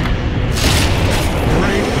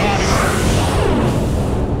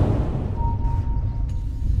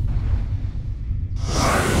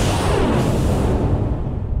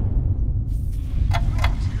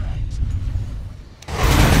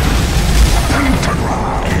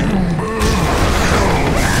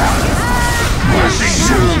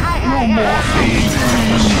 No more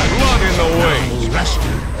thieves. Blood in the way.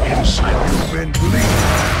 Rested inside. You've been bleeding.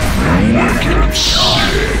 Wicked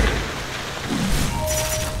sick.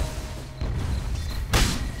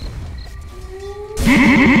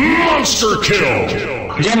 Monster kill!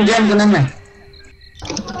 Jam, ganun na.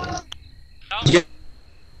 Jam,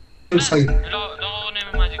 soy. Loko ko na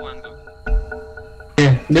yung magic wand ko.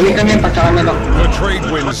 Yeah, dumi kami, patsaka na lang. The trade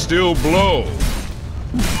winds still blow.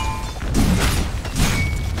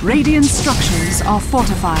 Radiant structures are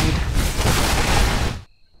fortified.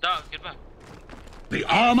 Dog, get back. The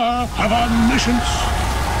armor have omniscience.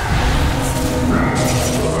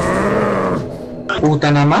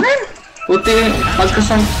 Puta naman. Puti,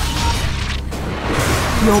 pagkasan.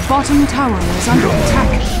 Your bottom tower is under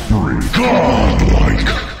attack. Godlike.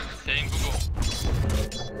 Saying go.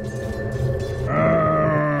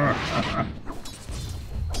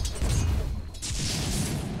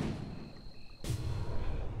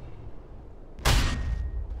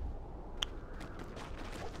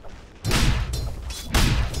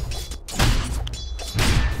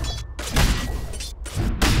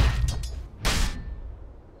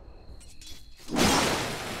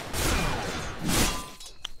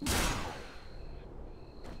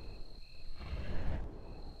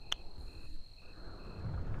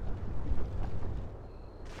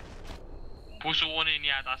 Puso ko na yun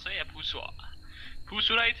yata sa'yo, puso.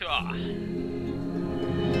 Puso na ito.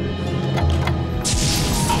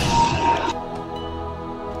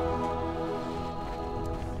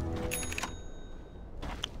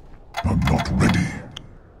 I'm not ready.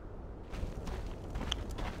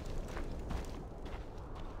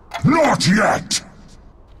 Not yet!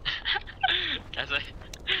 Kasi,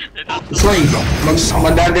 Soy,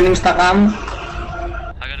 magdadaling sa takam.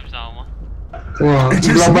 haganap sa ako mo. Wow,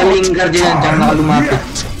 global linger dyan, dyan nakalumapit.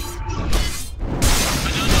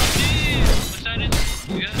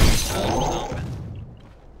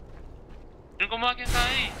 Yung kumakin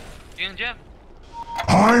tayo eh. Yung Jeff.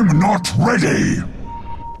 I'm not ready!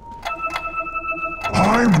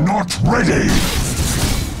 I'm not ready!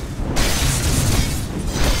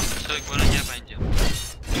 So, ikunan niya pa yung Jeff.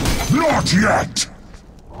 Not yet!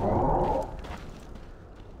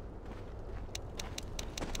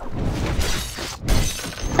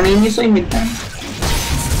 Ano yun yung soy, mid-time? Ikunan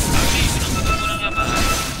niya pa.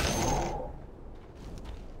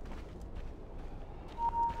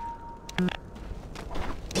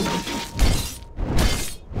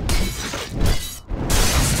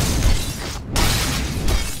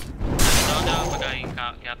 Ano daw pagkain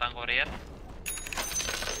yata ang Korean?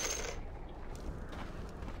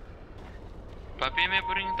 Papi, may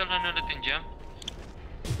po rin yung talaga na natin dyan.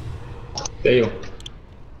 Tayo.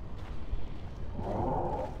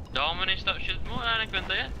 Dawa mo na yung stop shield mo, wala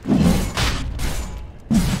nagkwenta yan.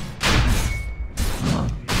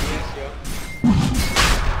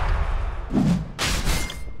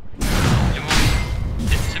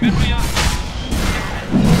 Sabihin mo yan.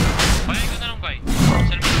 Bagay ko na lang, bay.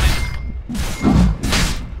 Sabihin mo na yun.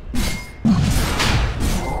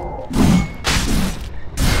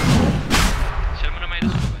 Sabihin mo na may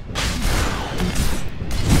nasa ko, bay.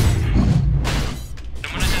 Sabihin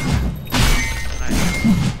mo na dyan.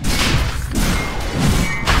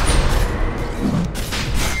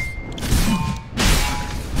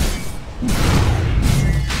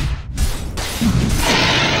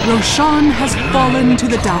 Roshan has fallen to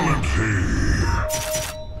the Dire.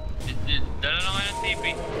 Dala lang kayo ng TP.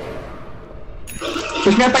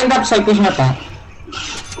 Push na pa yung topside, push na pa.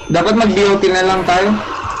 Dapat mag-BOT na lang tayo.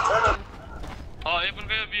 Oh, ipon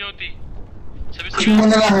kayo BOT. Sabi Push mo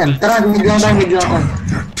na lang yan. Tara, mid lang tayo, mid lang tayo.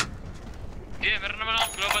 Yeah, meron naman ako.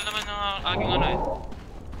 Global naman ng aking ano eh.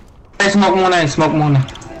 Ay, smoke muna yun, smoke muna.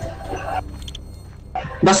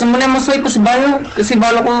 Basta mo na yung masoy ko si Balo. Kasi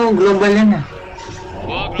Balo ko global yan eh.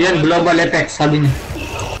 Wow, Yan, global effects, sabi niya.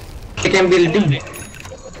 Take yung building.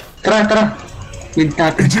 Tara. Mid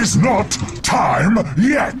natin. It is not time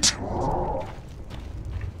yet!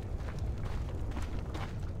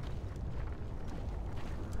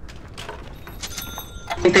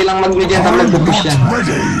 Hintay lang mag-mid yan, tapos I'm nag-push yan. not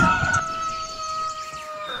ready!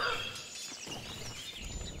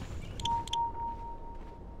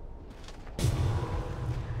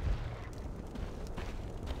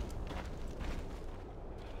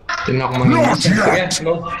 Tinak mo na. Not yet! Sige,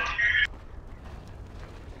 go.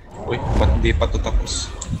 Uy, ba't di pa to tapos?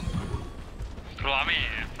 Pro kami,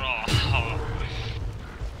 pro.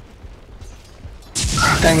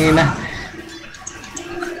 Tangina.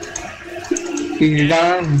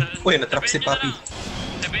 Tignan. Uy, natrap si Papi.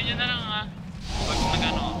 Sabihin nyo na lang ha. Pag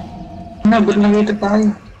nag-ano. Nabot na dito tayo.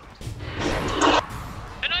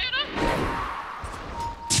 Ano yun ah?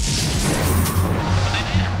 Patay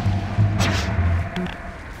na yan.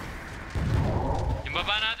 Yung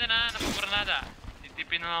baba natin ha, napapranada.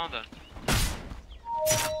 Titipin na lang ako doon.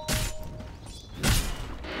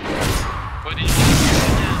 Pwede nyo mag-ibigay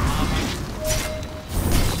niya, mga mag...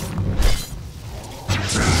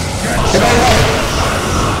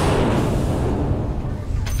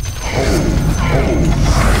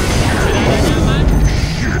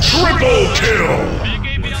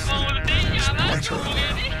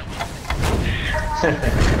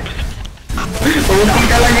 Pumunti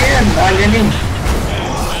talaga yan. Galing.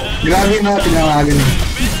 Grabe na, tinangagan.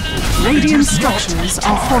 Radiant structures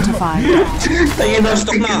are fortified. Tayo na,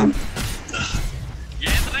 Stop na.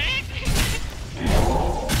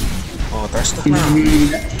 Oh, trash talk na.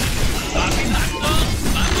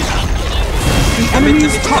 The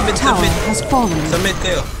enemy's top tower has fallen. Submit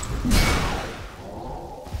kayo.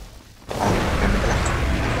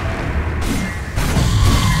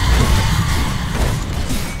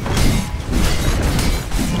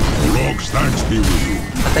 Logs, thanks be with you.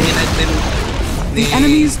 Patayin natin The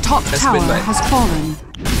enemy's top Let's tower win by. has fallen.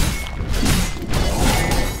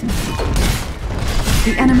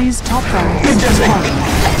 The enemy's top barracks has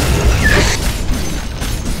fallen.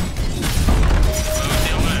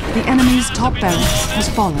 The enemy's top barracks has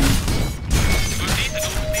fallen.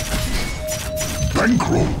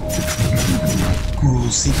 Bankroll.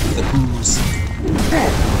 Cruising.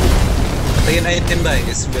 Patayin item ba?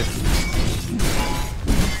 Is with.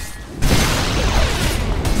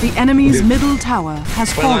 The enemy's middle tower has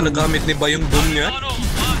Parang fallen. nagamit ni ba yung boom niya?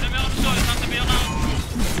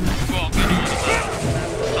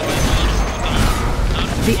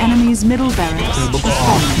 The enemy's middle barracks has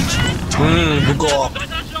fallen. Bugok.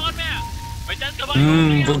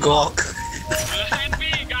 Bugok.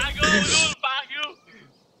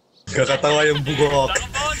 Kakatawa yung bugok.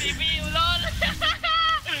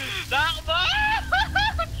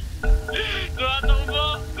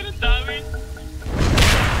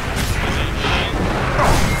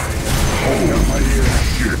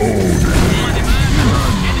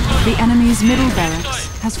 The enemy's middle barracks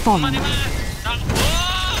has fallen.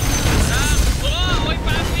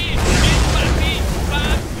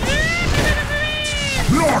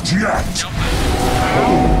 Not yet.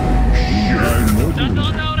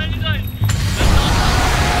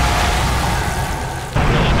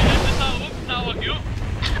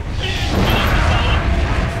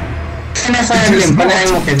 Nasa game, panahin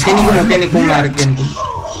mo, Ken. Tinig mo, tinig kong marik yan.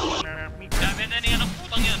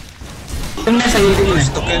 Yung nasa hindi mo na.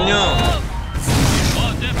 Stokin nyo.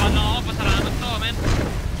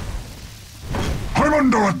 I'm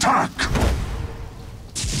under attack.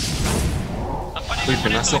 Uy,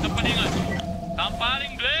 pinasok.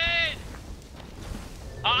 Tampaling blade!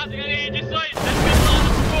 Ating ang Aegis Soy!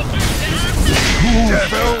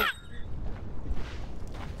 Devil.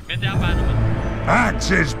 Ganda pa naman.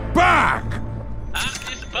 Axe is back. Axe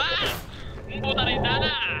is back! Puta rin na!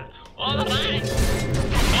 Alright!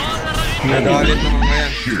 Nagalit naman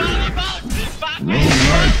ngayon. One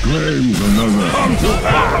night claims another.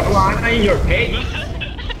 Wala in your face.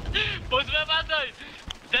 Post na ba, Soy?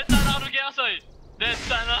 Dead sana ako nagyaya, Soy! Dead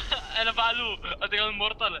sana, palu. At ikaw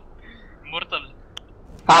immortal. Immortal.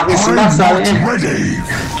 Akis I'm na sa not ready.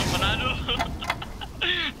 Ang panalo.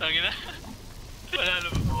 Tangina. Panalo.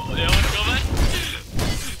 Ewan ko ba?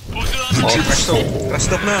 Puso lang. Oh, trash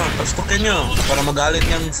talk na. Trash talkin nyo. Para magalit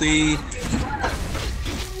yan si...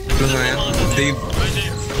 Ano nga yan? Dave.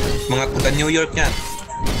 Mga taga New York yan.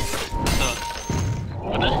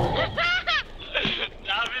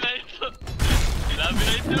 Labi na ito. Labi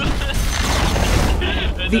na ito.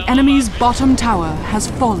 The enemy's bottom tower has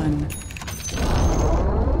fallen.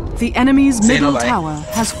 The enemy's middle ba? tower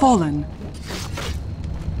has fallen.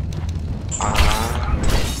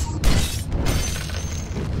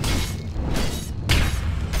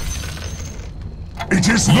 It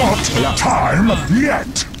is not time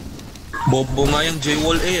yet. Bobo nga yung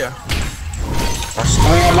J-Wall A ah.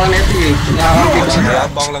 Ang abang neto eh. Nakakampi ko.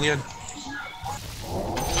 Mayabang lang yan.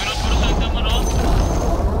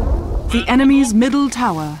 The enemy's middle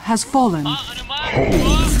tower has fallen. I'm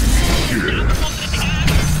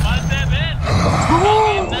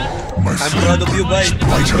proud of you, bye.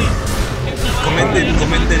 Commented.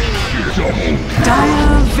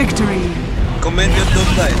 Dire victory. Comment your doom,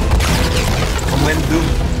 bye. Comment doom.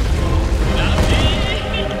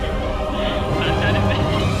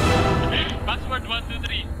 Password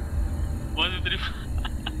 123. 123.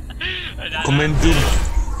 Comment doom.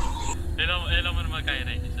 Alam mo naman kaya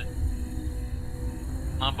na yun.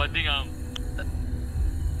 Mga bading ang... That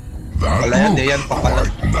Wala yan, di yan looks papala.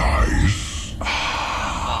 quite nice.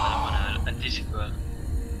 alam mo na, antisip ko.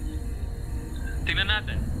 Tingnan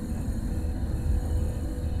natin.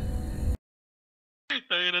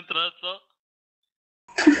 Tayo ng traso.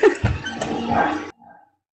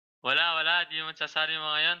 Wala, di naman sasali yung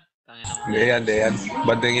mga yan. Tangin naman. Di yan.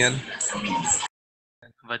 Bading yan.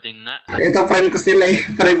 Bading nga. Ito, friend ko sila eh.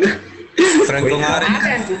 Friend. Friend ko nga rin.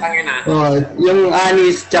 Oh, yung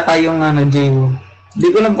Anis, tsaka yung J-Wo.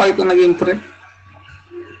 Di ko lang bakit ko naging friend.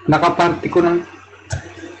 Nakaparty ko ng...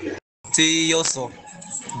 Si Yoso.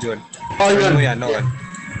 John. Oh, Friend yun. mo yan, no?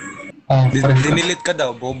 Dinilit ka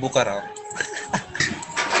daw, bobo ka raw.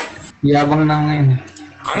 Yabang na ngayon.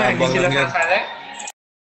 Ano, hindi Habang sila lang yan. sasali?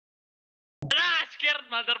 Tara, scared,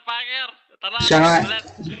 motherfucker! Tara, Siya nga, ulit.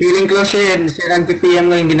 feeling ko siya yun. Siya ang PPM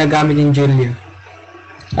ngayon ginagamit yung Julia.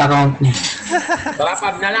 Account niya. Tara,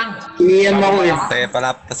 pub na lang. PM mo ko eh. Tayo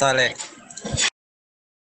pala pasali.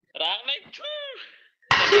 Rank night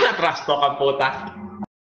 2! Trust to ka, puta.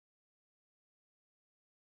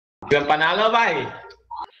 Ilang panalo, bay?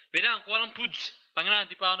 Binang, kuha ng foods. Pangina,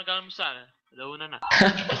 di pa ako nag-almusal. Alauna na.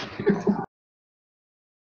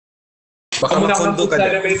 Baka makondo ka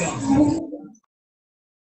dyan.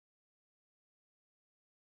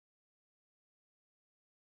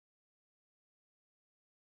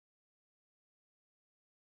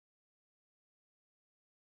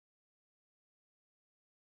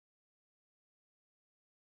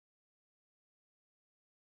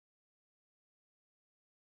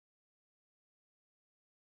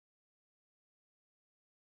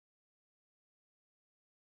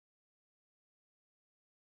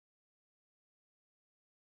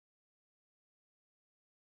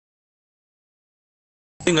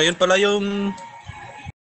 Ngayon pala yung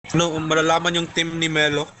malalaman yung team ni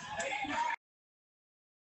Melo.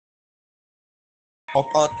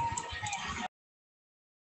 Opt out.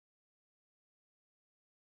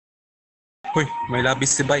 Hoy, may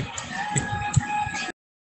labis si Bay.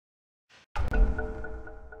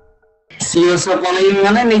 Seryoso pa na yung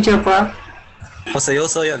nature pa.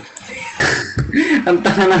 Pasayoso yan. Ang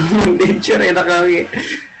tanga ng nature eh,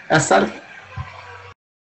 assault.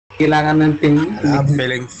 Kailangan ng team.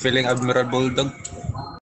 Feeling Admiral Bulldog.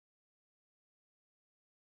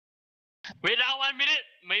 Wait lang, 1 minute!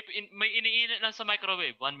 May iniinit lang sa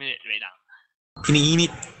microwave. 1 minute, wait lang.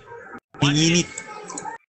 Iniinit. Iniinit.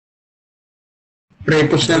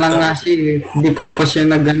 Pre-push na lang nga siya eh. Hindi pa siya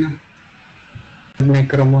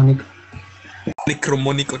necromonic.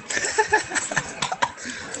 Necromonicon.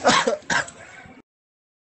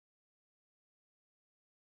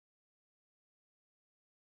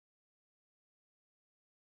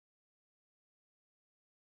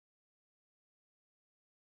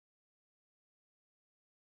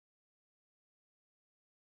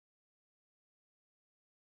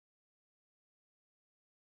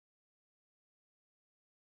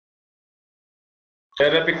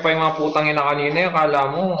 Terrific pa yung mga putang ina kanina, yung kala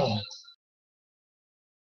mo.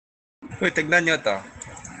 Uy, tignan nyo to.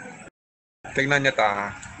 Tignan nyo to ha.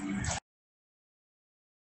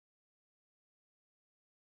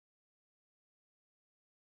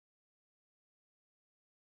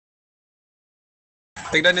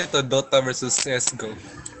 Tignan nyo to, Dota versus CSGO.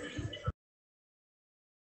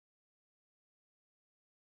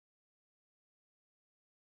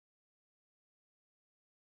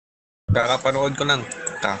 Kakapanood ko lang.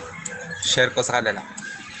 Share ko sa kanila.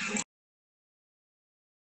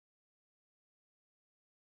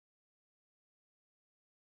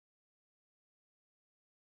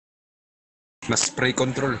 Mas spray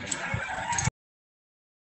control.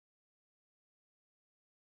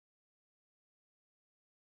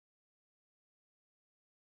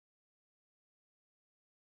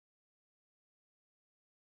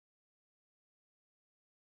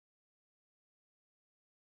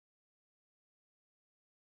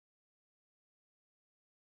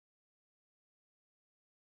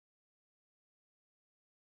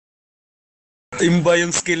 Imba yung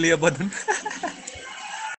skill niya ba dun?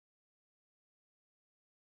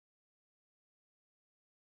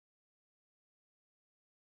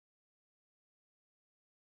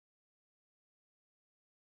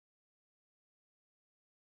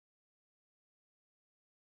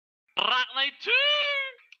 Rank night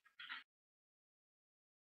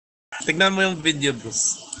 2! Tignan mo yung video,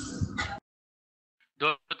 Bruce.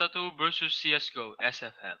 Dota 2 versus CSGO,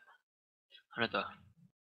 SFL. Ano to?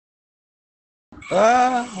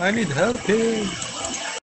 I need help here.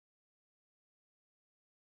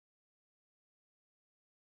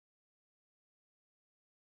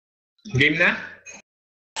 Game na?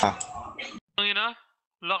 Ang ina?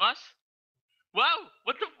 Lakas? Wow!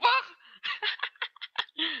 What the fuck?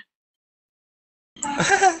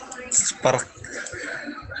 Spark.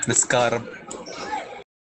 Nascarab.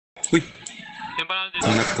 Uy, Yan pa natin.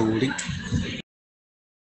 ang natuloy.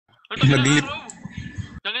 Ang Nag-lip. araw!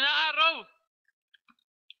 Tangin na araw!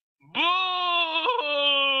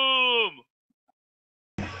 Boom!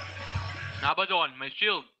 Naba doon, may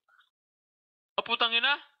shield. Putang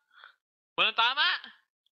ina! Walang tama!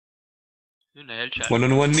 Yun na, headshot.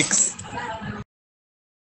 1-on-1 mix.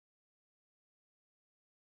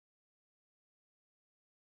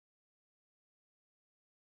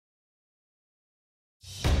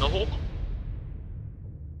 Nahook.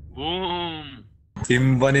 Boom!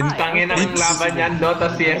 Timbanin. Tangin ang laban yan,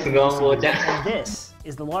 Dota CSGO po dyan. And this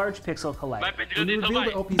is the large pixel collector. May pwede ko When you dito, reveal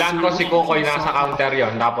the Bay. OPC, Dan ko si Kukoy nasa counter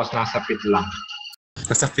yon, tapos nasa pit lang.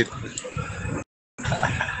 Nasa pit.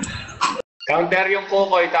 Counter yung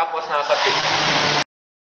Kukoy, tapos nasa pit.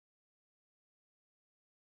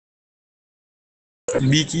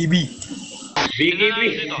 BKB. BKB.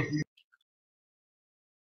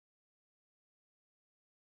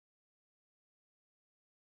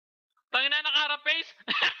 Tangin na nakaharap face!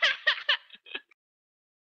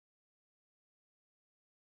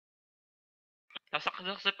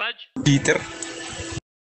 Nasaksak sa Pudge. Peter.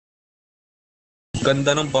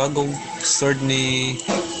 Ganda ng bagong sword ni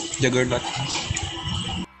Juggernaut.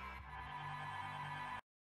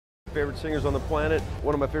 Favorite singers on the planet.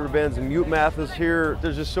 One of my favorite bands, Mute Math, is here.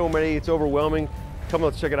 There's just so many, it's overwhelming. Come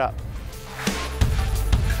on, let's check it out.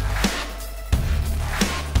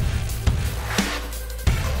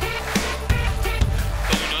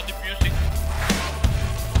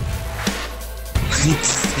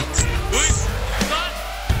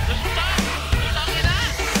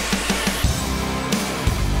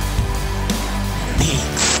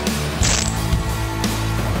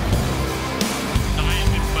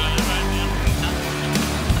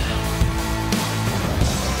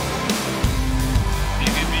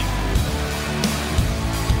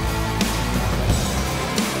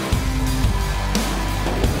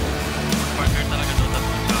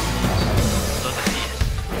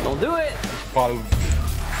 Don't do it! Valve.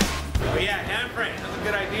 Oh yeah, handbrake. That's a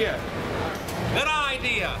good idea. Good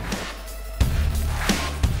idea.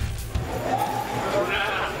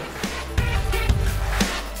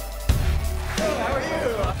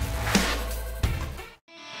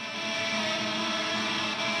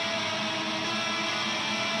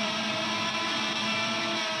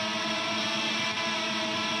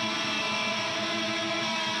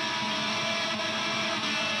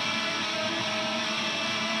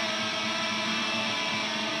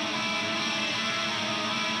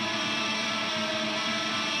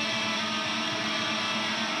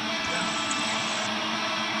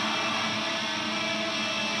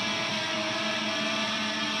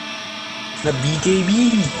 Na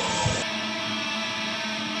BKB.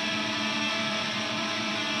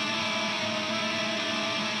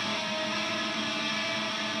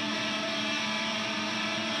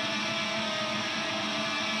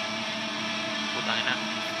 Putangin na.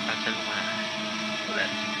 Cancel mo na. Ulit.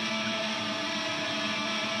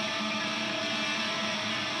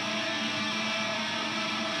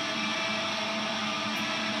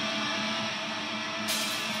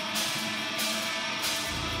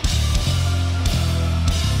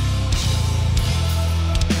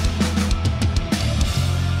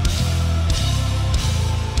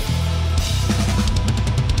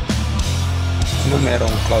 Ano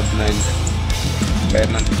merong Cloud9? Kaya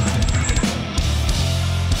na.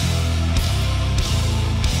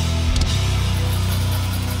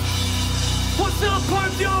 What's up,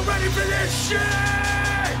 Park? Y'all ready for this shit?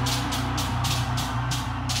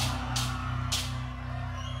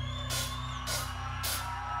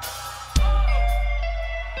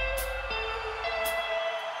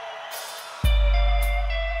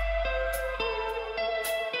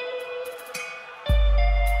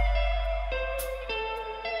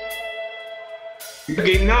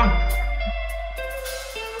 Game na.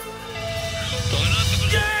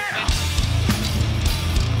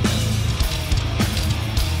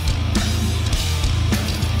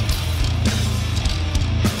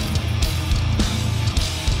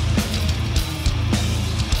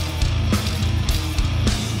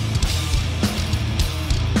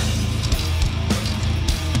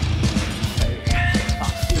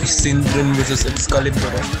 Syndrome versus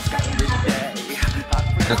Excalibur.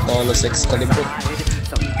 Natalo sa Excalibur.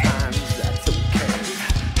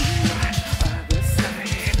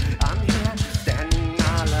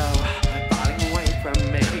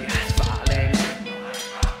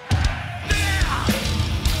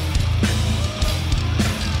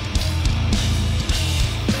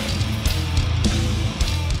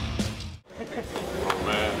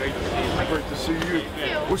 Great to see you.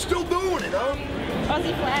 We're still doing it, huh?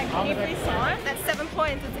 Aussie flag every song. That's 7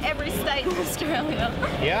 points. It's every state in Australia.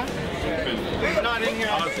 Yeah? He's not in here.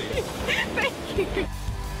 Thank you.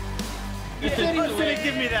 He said he was gonna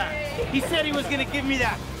give me that. He said he was gonna give me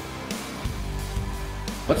that.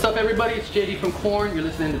 What's up, everybody? It's JD from Korn. You're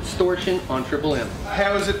listening to Distortion on Triple M.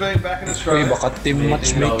 How has it been back in Uy, Australia? baka team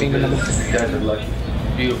matchmaking na naman. You guys are lucky.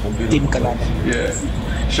 Beautiful, beautiful. Team kalaban. Yeah.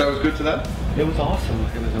 Show was good today? It was awesome.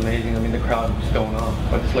 It was amazing. I mean, the crowd was going on.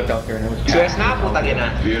 I just looked out there and it was Stress na, putang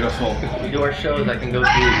ina. Beautiful. We do our shows. I can go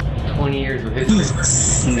through 20 years of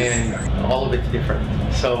history, and all of it's different.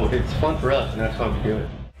 So it's fun for us, and that's why we do it.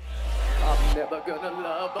 I'm never gonna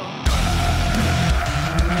love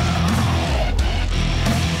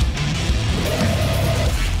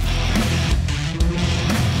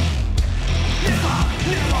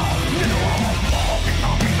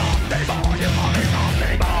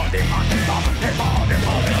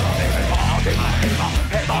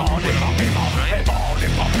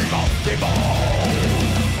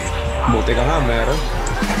Buti ka nga, meron.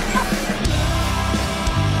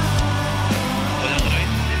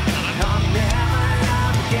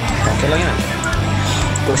 Okay lang yan.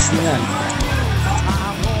 Push mo yan.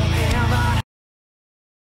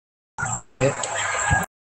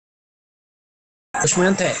 Push mo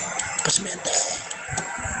yan, te. Push mo yan, te.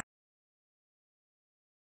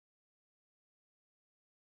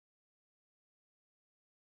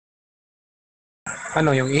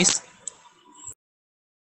 Ano, yung ace?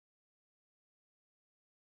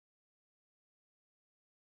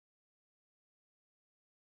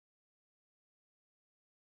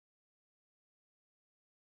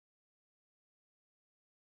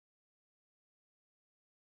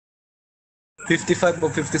 $55 o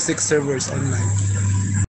 56 servers online.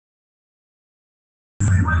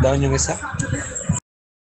 Down yung isa.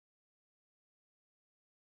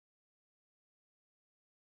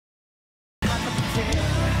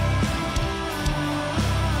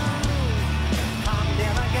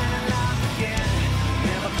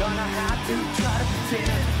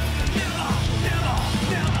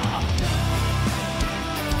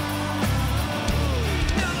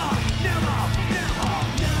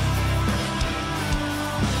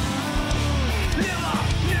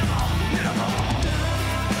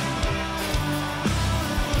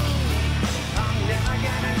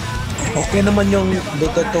 Okay naman yung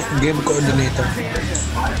Dota Top Game Coordinator.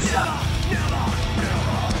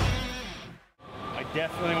 I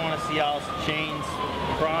definitely want to see Alice chains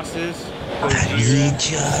crosses.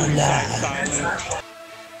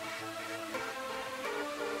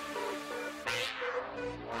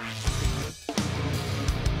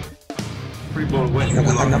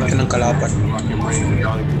 Nakahanap ka ng kalaban.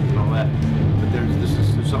 But there's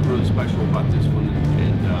something really special about this one,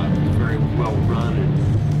 and it's very well run, and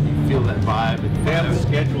you feel that vibe. They have the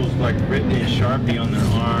schedules like written in Sharpie on their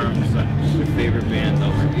arms, like their favorite band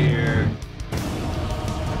over here.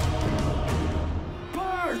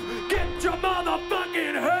 Get your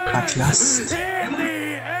motherfucking hands Atlas. in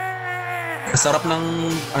the air! Masarap ng,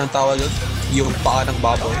 anong tawag yun? Yung paa ng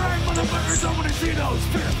baboy. Somebody see those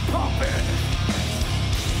fists pumping!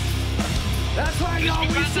 That's why y'all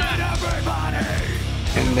we said everybody!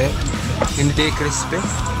 Hindi crispy.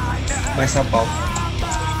 May sabaw.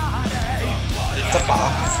 Sa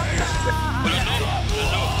paa.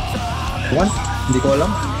 Ewan? Hindi ko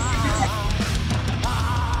alam.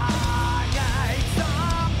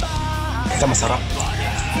 Ito masarap.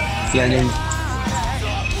 Yan yung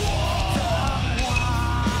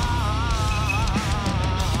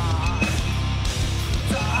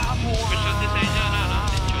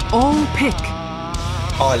All pick.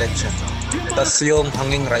 oh, lechon. Tapos yung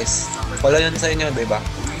hanging rice. Wala yun sa inyo, di ba?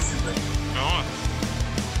 Oo.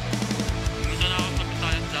 Minsan ako sa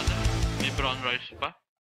Bisaya dati. May brown rice pa.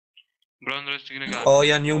 Brown rice ginagamit. Oh,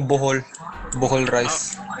 yan yung buhol. Buhol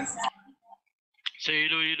rice. Sa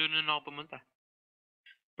Iloilo nun ako pumunta.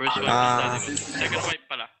 First wife study mo. Second wife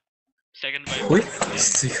pala. Second wife. Uy,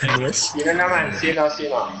 second wife? Sino naman? Sino?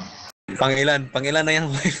 Pangilan na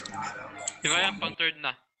yung wife. Yung kaya pang third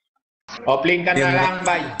na. Offlane ka na lang,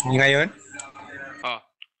 bay. Ngayon? Oh.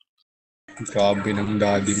 Grabe ng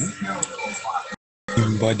daddy mo.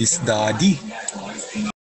 Yung body's daddy.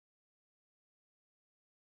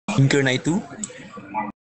 Tinker na ito?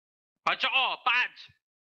 Patch ako! Patch!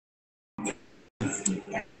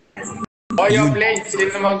 Oh, yung plane.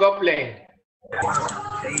 Sino naman go plane?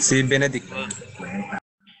 Si Benedict.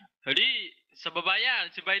 Hali! Sa baba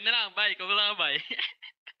yan! Si Bay na lang! Bay! Ikaw lang Bay!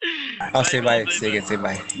 Oh, si Bay. Sige, si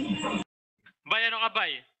Bay. Bay, ano ka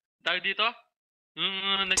Bay? Tawag dito?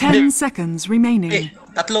 10 seconds remaining.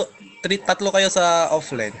 Tatlo kayo sa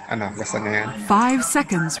offline. Ano, gusto niya yan? 5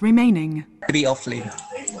 seconds remaining. 3 offline.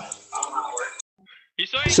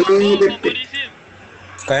 Isoy!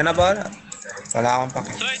 Kaya na ba? Wala akong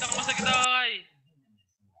pake. Isoy, masakit ako kay!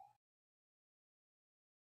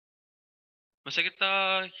 Masakit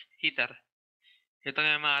heater. Ito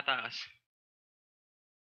nga yung makataas.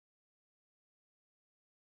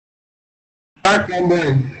 Start and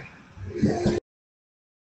then.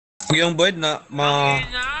 Yung board na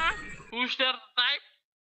Booster type?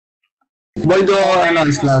 Boy do ano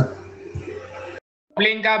slot.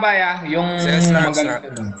 Plane ka ba ya? Yung Sige, start, magaling start. ka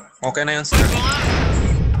dun. Okay na yung start.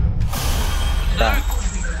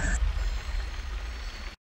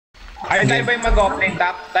 Ay, tayo ba yung mag-offlane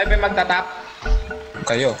top? Tayo ba yung magta-top?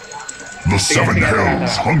 Kayo. The seven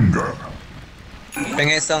hells hunger.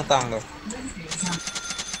 Penges ang tango.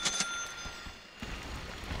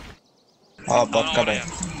 Pot ka ba?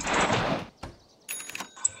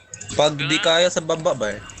 Pag di kaya sa baba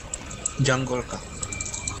ba jungle ka.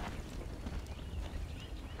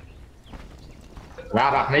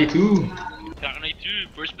 Rarak na ito. Rarak na ito.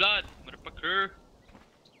 First blood. Motherfucker.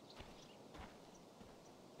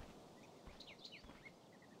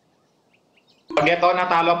 Pag ito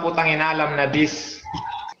natalo, putang inalam na this.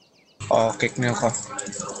 Kick niyo ka.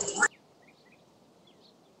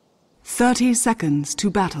 30 seconds to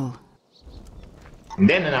battle.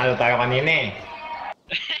 Hindi, nanalo tayo kanina eh.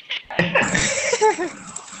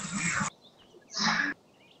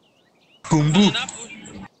 Kumbu.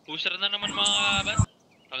 Pusher na naman mga kaban.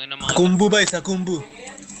 Tangina mga. Kumbu ba sa kumbu?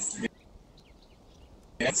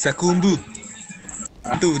 Sa kumbu.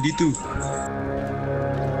 Dito.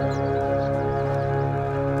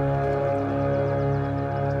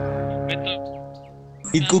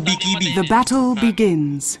 The battle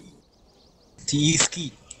begins.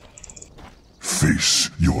 Tiiski.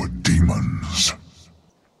 Face your demons.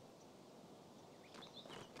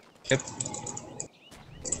 Yep.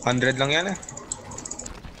 100 lang yan eh.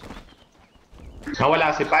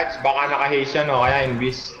 Nawala si Pipes, baka naka-haze yan o kaya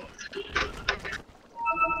invis.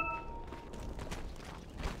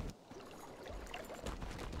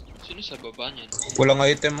 Sino sa baba niyan? Walang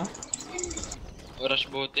item mo? Rush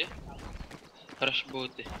bote. Rush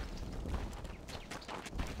bote.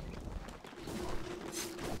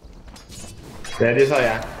 Ready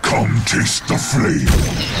Soya? Come taste the flame.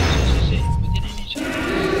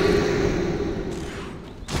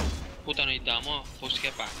 Puta na ida mo. Post ka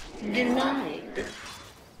pa. Denied.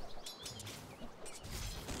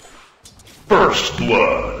 First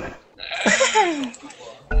blood.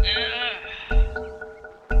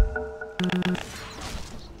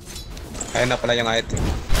 Ayun na pala yung item.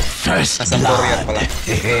 First nasa courier pala.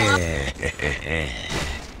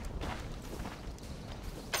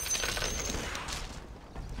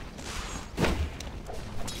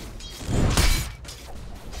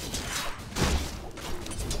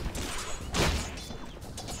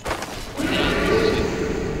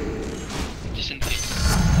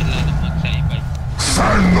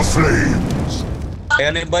 Fan the flames. Kaya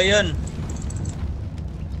na ba yan?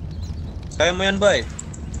 Kaya mo yan ba eh?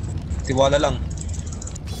 Tiwala lang.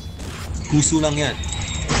 Puso lang yan.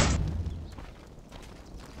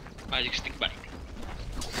 Magic stick bike.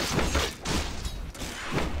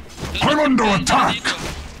 I'm under attack.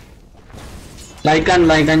 Laikan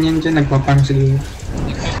yun dyan, nagpapang siguro.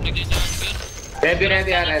 Ready.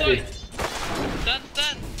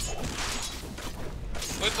 Stand.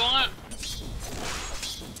 Uy, po nga.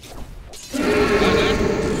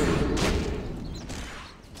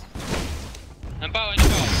 Nampaw.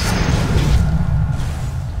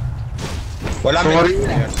 Wala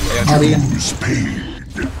Sorry.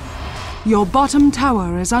 Your bottom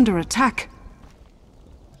tower is under attack.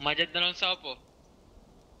 Majad na lang sa upo.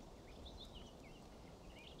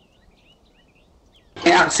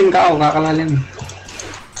 Eh, aksing ka ako, kakalalim.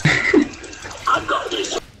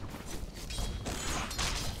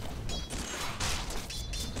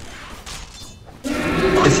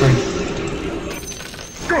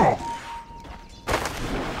 Go.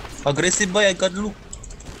 Aggressive ba yan, Kadlu?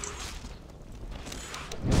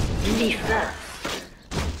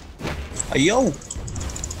 Ayaw!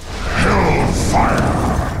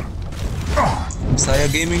 Hellfire. Bisaya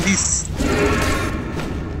gaming this.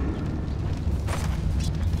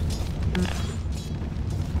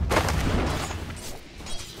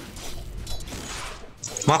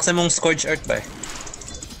 Maximum Scorch Earth ba eh?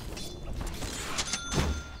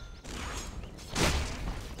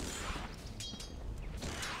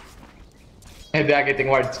 Hindi getting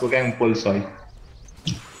wards ko kayong full soy.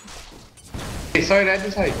 Okay, soy, ready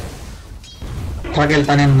soy. Struggle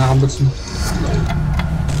pa rin, nakabots mo.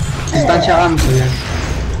 Distansya ka mo, so yan.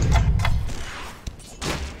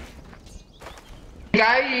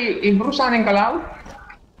 Kaya i-brew sana yung kalaw?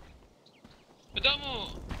 Bada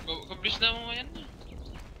mo. Kablis na mo yan.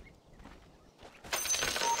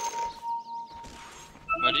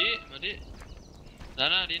 Mali.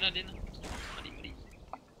 Dana, di na. Mali.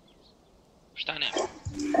 Pusta na.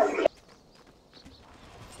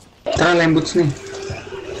 Tara, line boots na eh.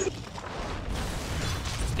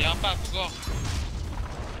 Diyan pa, go.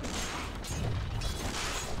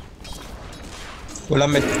 Wala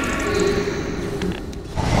med.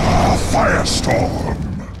 firestorm.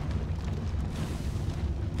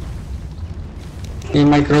 Yung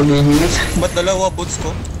micro gaming na. Ba't dalawa boots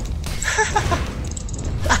ko?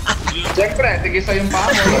 Siyempre, tigisa yung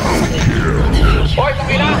paa mo. Hoy,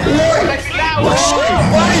 takila! Takila!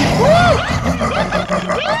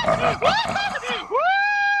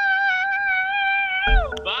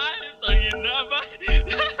 Bye! Tangin na, bye!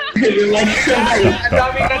 Ang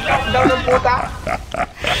daming nag-countdown ng puta.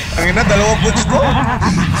 Ang ina, dalawa boots ko. 50%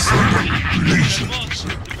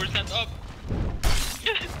 off.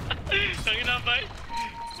 Tangin na, bye!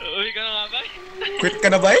 Uwi ka na nga, bye! Quit ka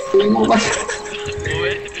na ba eh?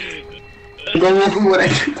 Uwi.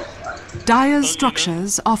 Dire's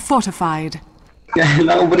structures are fortified. Kaya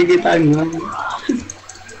nakaburikitaan mo.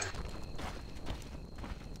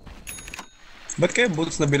 Ba't kaya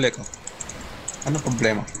boots na bili ko? Ano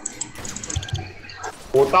problema?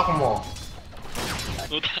 Utak mo.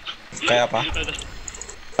 Utak. Kaya pa?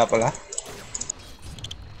 Kaya pala?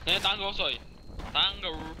 Tango, soy.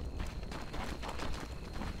 Tango.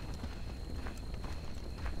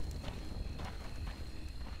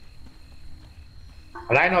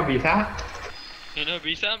 Wala no, Bisa? Yun o,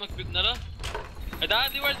 Bisa, mag-pick na lang.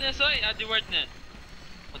 Ay, word na, soy. Word na.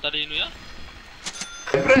 Matalino yan.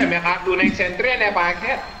 Siyempre, may kakdo na yung sentry yan eh,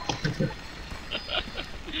 pakit.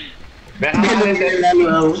 May kakdo na yung sentry.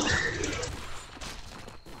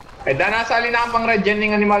 Eh, nasali na ang pang red gen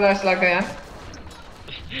ng animal slag ka yan?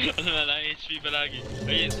 Ano na lang, HP palagi.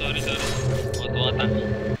 Ayun, sorry. Auto-attack.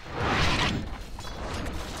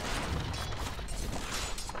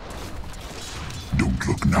 Don't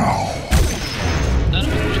look now.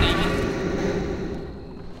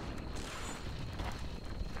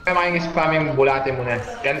 May making spam yung bulate mo na.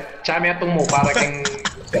 Yan, chami atong mo para kang...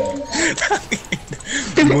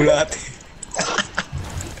 Bulate.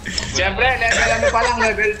 Siyempre, level ano pa lang,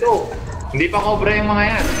 level 2. Hindi pa cobra yung mga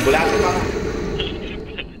yan. Bulate pa lang.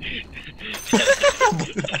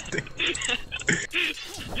 Bulate.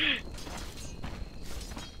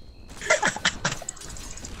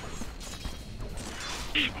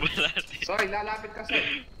 Bulate. Sorry, lalapit ka sir.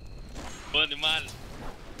 Animal.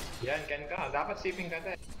 Yan, kan ka. Dapat siping ka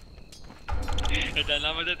tayo. Ito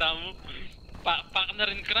naman sa tamo. Pak na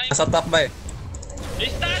rin crime. Nasa top ba eh?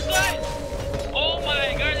 Start one! Oh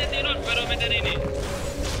my god, ito yun. Pero may tanin eh.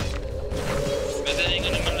 May tanin ka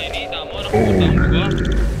naman na ini. Tamo, nakaputang ko ba?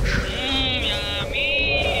 Yummy!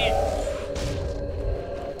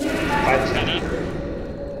 Ano?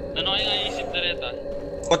 Ano kayo naisip na rin ah?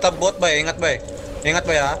 Bot ba eh? Ingat ba eh? Ingat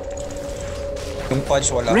ba ya? Yung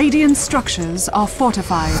punch wala. Radiant structures are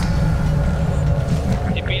fortified.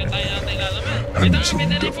 Ipiyan tayo natin lalaman. May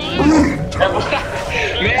tanin po!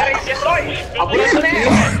 Mary si Troy! Abulan mo na eh!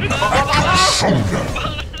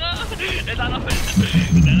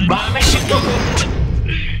 Bakit ito?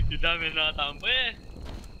 Ang dami na nakatampo eh.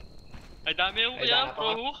 Ay dami yung kaya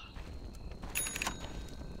pro hook.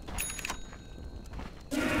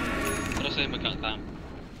 Pero sa'yo magkakatampo.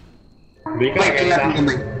 Bika,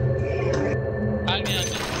 ganda. Agad.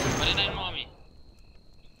 Marinayin mo kami.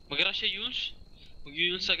 Mag-rush siya Yules.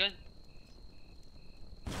 Mag-Yules agad.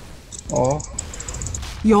 Oo.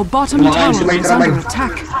 Your bottom tower is under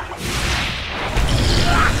attack.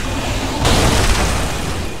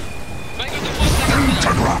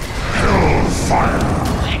 Hellfire!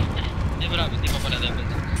 Eh, bravo, hindi pa pala level.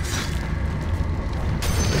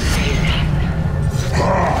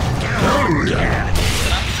 Hell yeah!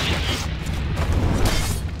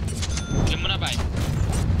 Game mo na, bye.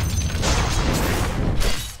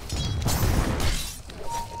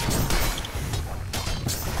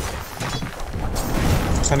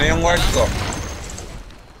 Sana yung ward ko?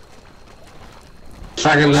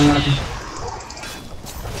 Sagal lang natin.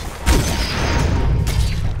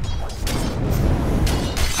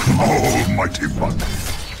 Almighty one.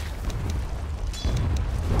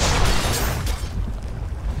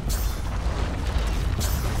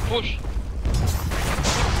 Push.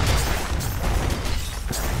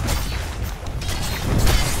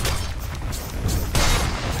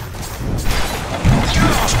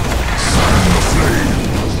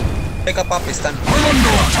 Teka pa, pistan.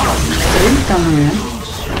 Ayun, tama yan.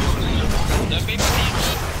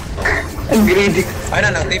 Ang greedy. Ay na,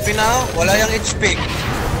 nag-TP na ako. Wala yung HP.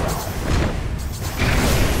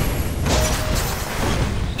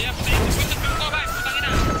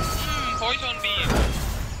 Poison beam.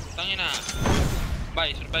 Tangin na.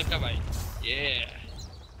 Bye, survive ka, bye. Yeah.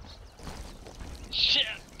 Shit!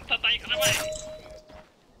 Tatay ka na, bye.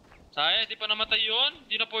 Saya, di pa namatay yun?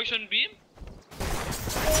 Di na poison beam?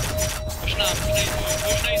 Push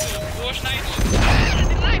na ito.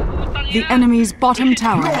 The enemy's bottom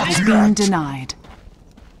tower has been denied.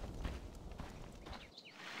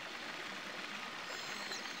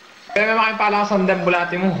 MMA yung palakasan din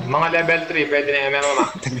bulati mo. Mga level 3, pwede na MMA.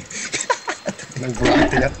 Nang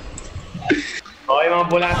bulati yan. Okay, mga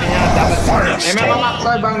bulati niya. Dapat MMA Max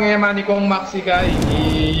ay bang ni kong Maxi ka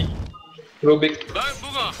Rubik.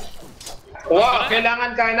 Wow,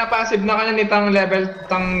 kailangan kaya na passive na kanya nitang level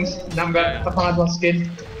tang number ta pangatong skill.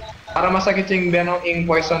 Para masakit yung Venom ing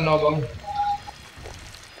Poison Nobong.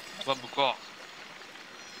 Bugok.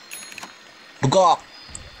 Bugok!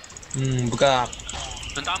 Bugok.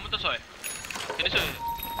 Tandaan mo to, Soy. Sino, Soy?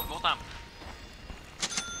 Buktam.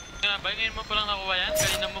 Ngayon mo palang nakuha yan?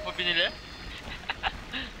 Kanina mo pa binili?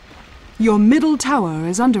 Your middle tower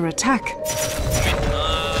is under attack.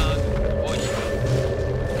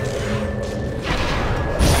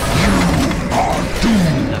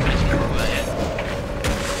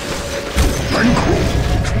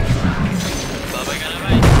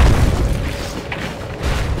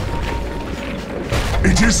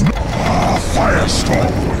 It is not a firestorm.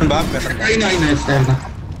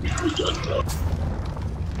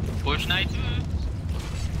 Push na ito.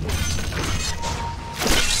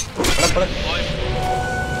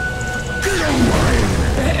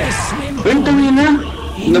 Bentangin na.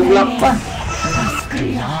 Nag-block pa.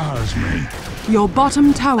 Your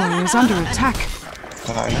bottom tower is under attack.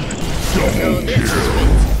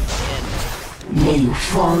 May you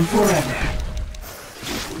fall forever.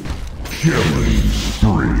 Killing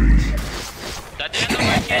spree.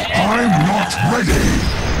 I'm not ready.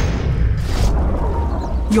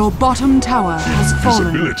 Your bottom tower has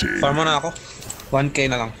fallen. Farm mo na ako. 1k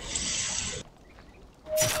na lang.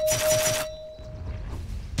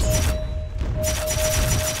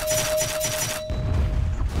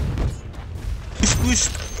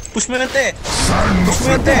 Push mo yan, te! Push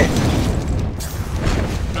mo yan, te!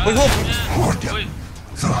 Uy, hook!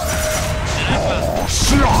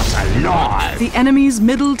 The enemy's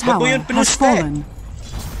middle tower has fallen.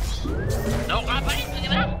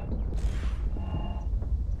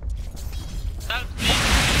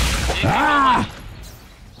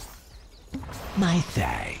 My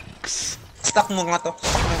thanks. Stack mo nga to.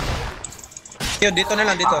 Yo, dito na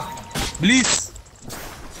lang, dito. Please!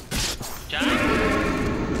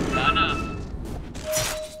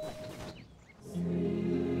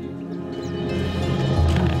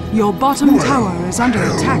 Your bottom tower is under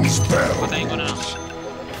attack.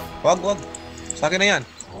 Wag. Sa akin na yan.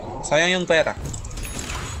 Sayang yung pera.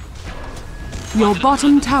 Your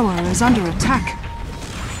bottom tower is under attack.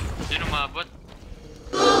 Sino mabot?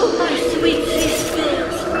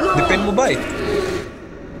 Depend mo ba eh?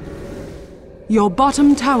 Your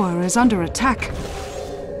bottom tower is under attack.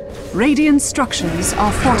 Radiant structures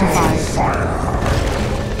are fortified.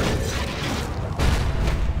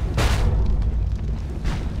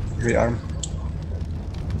 Rearm.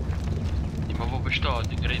 Di mapupush to,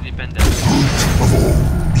 dependent. Of all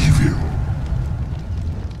evil.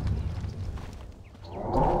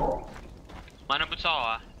 Manabot sa ako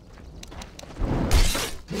ah.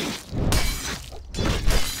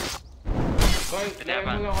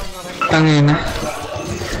 Tangin na.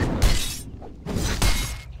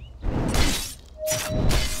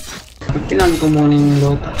 Kailangan ko muna yung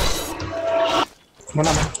loot.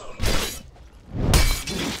 Muna man.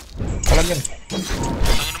 Palagyan.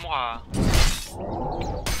 Tangin mo ka.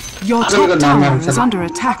 Your top tower is under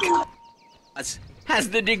attack. Has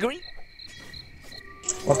the degree?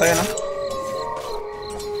 Patay na.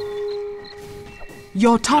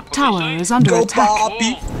 Your top tower is under Go, attack.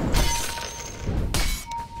 papi!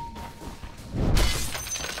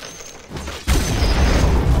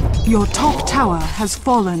 Your top tower has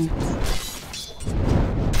fallen.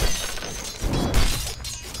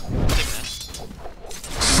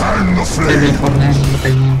 Fan the flame.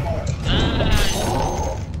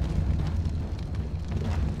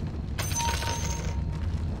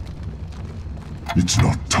 It's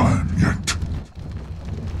not time yet.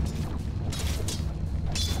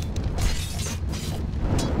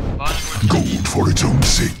 Gold for its own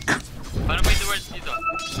sake. Paano may the words dito?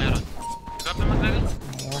 Meron. Ikaw pa mag-level?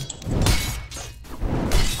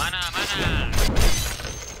 Mana!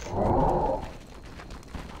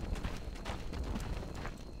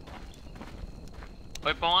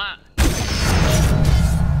 Oy po nga!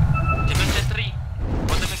 Simen sa 3.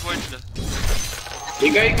 Punta mag-words doon.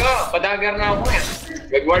 Ikaw! Padagar na ako yan.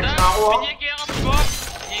 Mag-words na ako. Pinyiki ako, Bugok!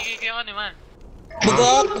 Pinyiki ako naman.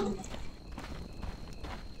 Bugok!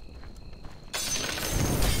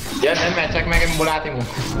 Yan, check mo yung bulati mo.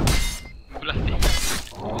 Bulati.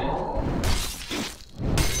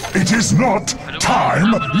 It is not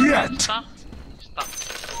time yet. Stuck.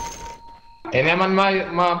 Eh naman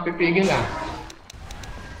mapipigil ah.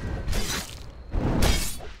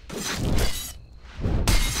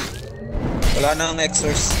 Wala nang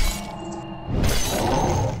exorcist.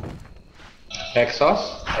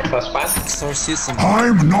 Exhaust? Exhaust fan? Exorcism.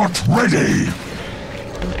 I'm not ready.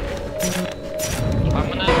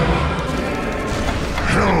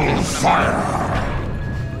 Hellfire.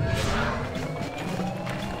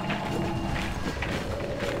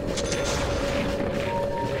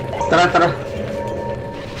 Tara, tara.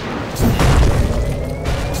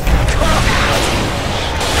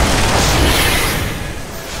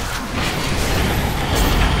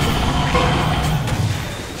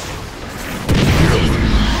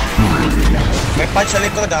 May punch sa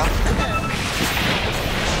likod ah.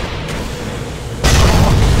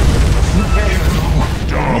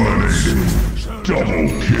 Dominating. Double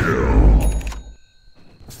kill.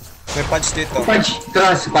 May punch dito. Punch.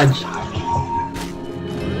 Tara, si Punch.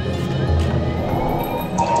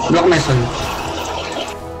 Block Mason.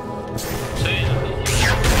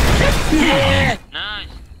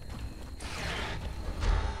 Nice.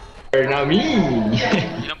 Nami.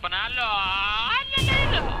 Ilang panalo.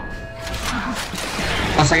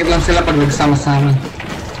 Masakit lang sila pag nagsama-sama.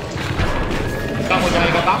 Kamu jangan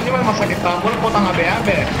ikut tamu, cuma masakit tamu, potong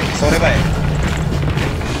abe-abe. Sorry ba eh.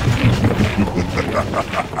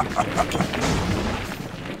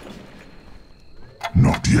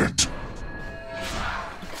 Not yet.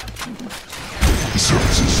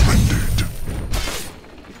 Services rendered.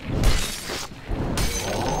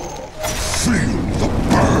 Feel the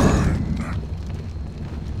burn.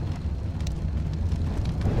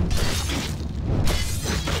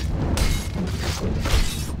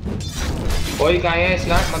 Oy, kaya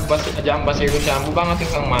sila magbasig basiro siya. Bubang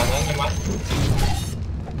ating kang mana naman.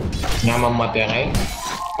 Nga mamateray.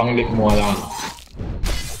 Panglik mo lang.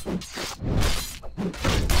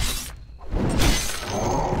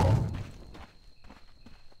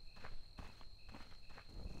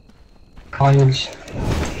 Ayos.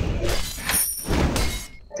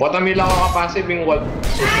 Watamila ko kapasib yung wall.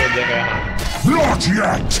 Susunod yan kaya na. Not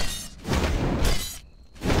yet.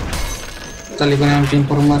 Tali ko na yung pin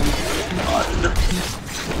format.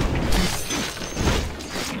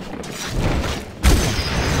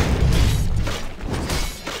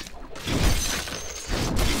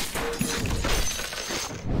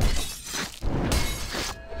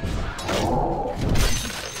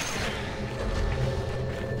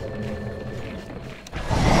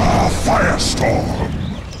 Firestorm.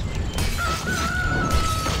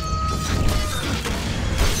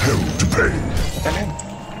 Hell to pay.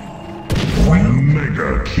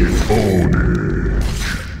 Mega kill ownage.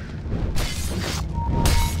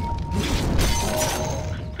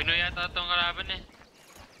 Pinoy yata itong kalaban eh.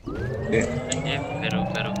 Eh. Pero.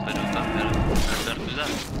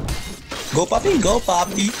 Go papi, go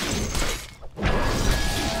papi.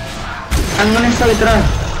 Ano na yung salitra?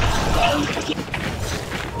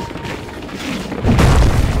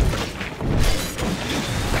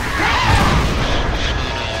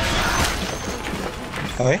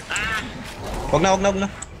 Okay. Wag na. Dali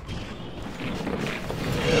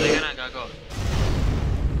ka na, gago.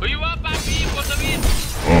 Uy, wa, papi! For the win!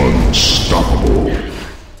 Unstoppable.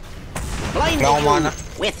 Blinding Wala akong mana.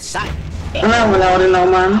 you with sight. Wala ko rin ako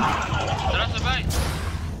man. Tara, sabay!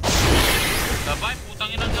 Sabay,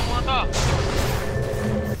 putang ina sa mga to!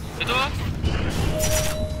 Ito ah!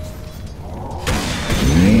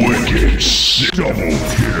 Wicked double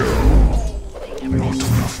kill. Not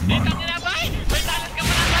enough mana. Putang ina, bay! May talent ka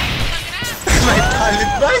pala, bay! Putang ina! May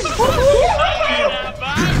talent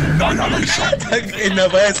ba? Annihilation. Ina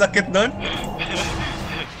ba? Sakit nun?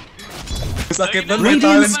 Sakit nun? May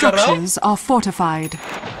Radiant talent ka raw? structures are fortified.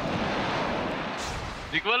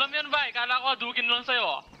 Di ko alam yun, bay! Kala ko, dugin lang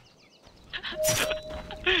sa'yo.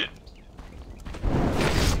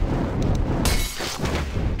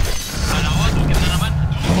 Kala ko, dugin na naman.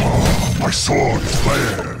 My sword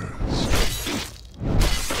flares.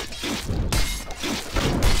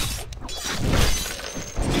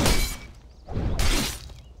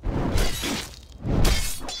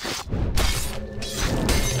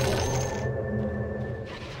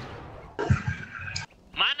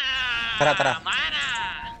 Tara. Mana!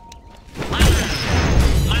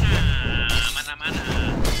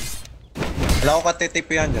 Wala ko katitip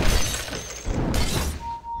yan dyan.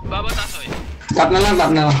 Babatasoy. Tap na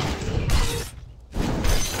lang.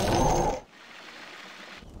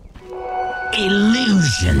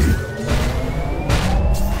 Illusion.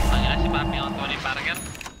 Ang ina si Papi ang Tony Parker.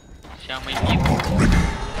 Siya may gift.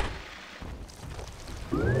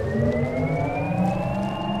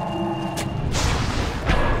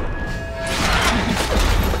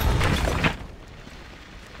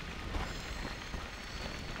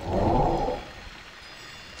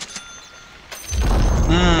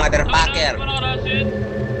 Motherfucker.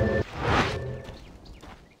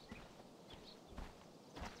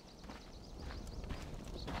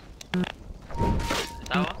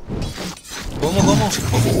 Go mo.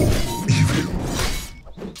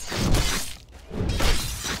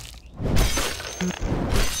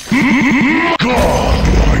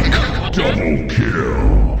 Godlike double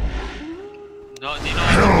kill.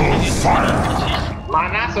 Hellfire.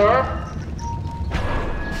 Mana, sir.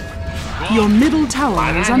 Your middle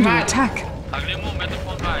tower is under attack.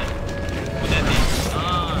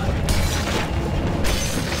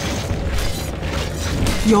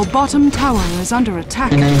 Your bottom tower is under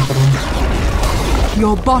attack.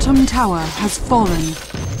 Your bottom tower has fallen.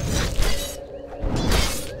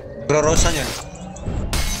 Rorosa niyan.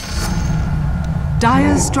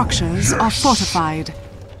 Dire's structures are fortified.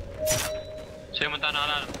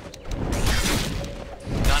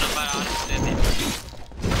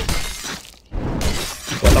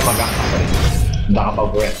 Wala magkakasal.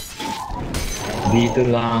 Nakapag-wet. Dito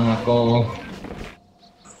lang ako.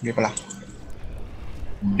 Hindi pala.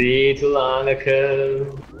 Dito lang ako.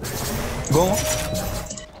 Go.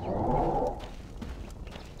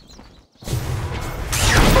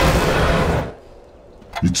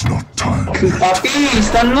 It's not time. Papi,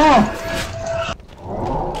 stun mo!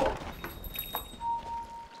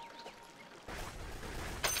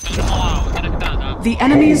 The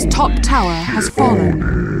enemy's top tower has fallen.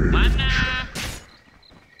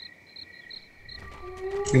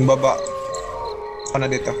 Yung baba. Ano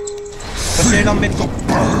dito? Kasi lang mid ko.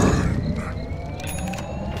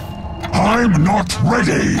 I'm not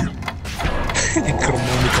ready.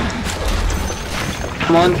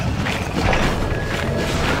 Come on.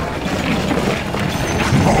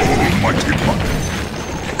 Almighty God.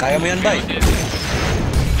 Kaya mo yan, bay.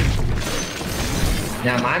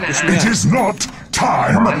 Mana. It is not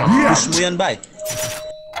time yet. Push mo yan, bay.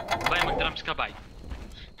 Bay, mag-drums ka, bay.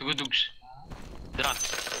 Tugudugs. Drums.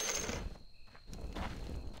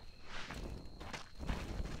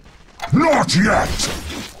 Not yet.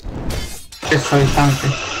 Soy tanque.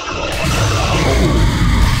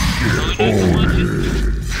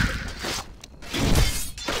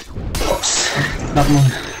 Knock mo.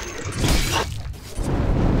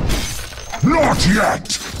 Not yet.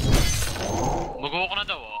 Mag-go ko na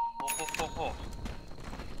daw, oh. Ko.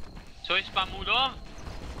 So, spam mo lang.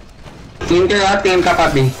 Tingin ka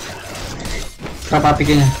papi. Kapapi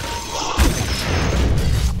ka niya.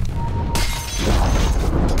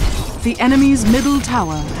 The enemy's middle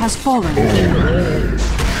tower has fallen.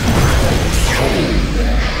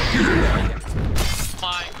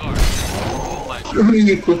 My God. Oh my God.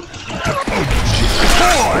 Hindi ko.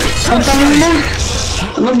 Ang tanong mo!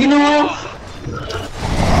 Anong ginawa?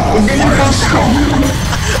 Hindi na post ko.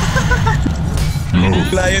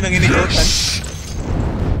 Layo ng inikutan.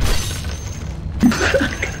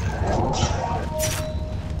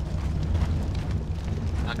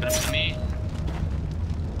 Nagrab sa me.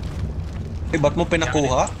 Eh, ba't mo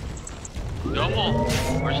pinakuha? Domo.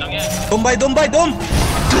 Where's lang yan? Dom!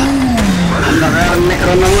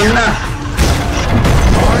 Naka-necro naman na.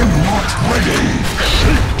 I'm not ready.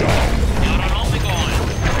 Sit down.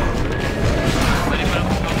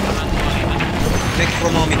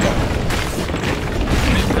 Necronomica.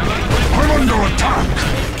 I'm under attack.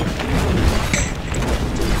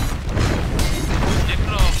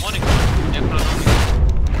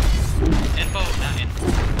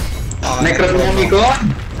 Necronomico.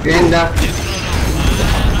 Ganda.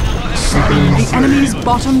 The enemy's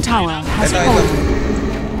bottom tower has fallen.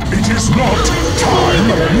 It is not time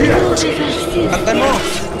yet. Taktan mo!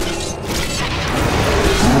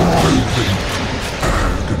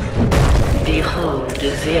 Behold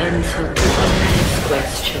the answer to all these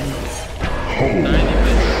questions.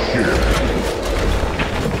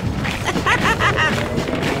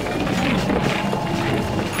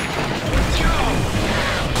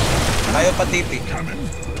 Ayaw pa tipi.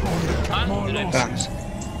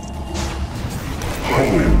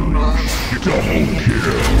 Double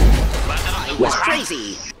kill. Was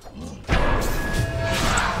crazy.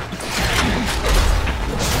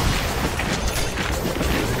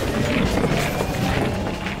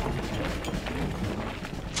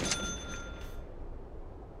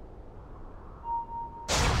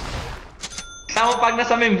 Tama pag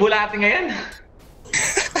nasa may bulate ngayon.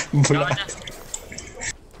 Bulate.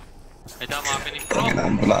 Ito ang mga pining pro. Tangina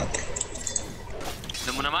ang bulate.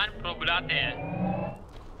 Ito mo naman, pro bulate eh.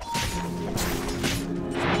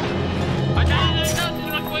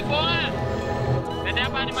 Sino nagkuhay-kuhay? Pwede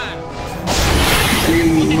pa ni Man.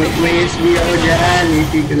 May SB ako dyan.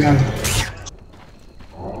 Iti ko lang.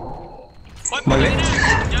 Mali.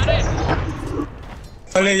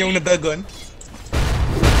 Mali yung nadagon.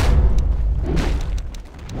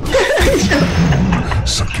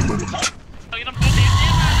 Succulent.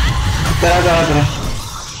 Tara.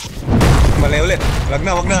 Mali ulit. Wag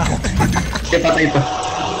na. Patay pa.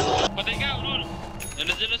 Patay ka, Ulul.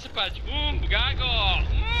 Nandiyan na sa patch. Gago.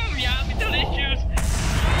 Yummy, delicious.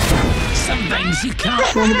 Sometimes you can't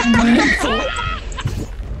believe for.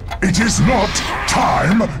 It is not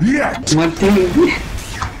time yet.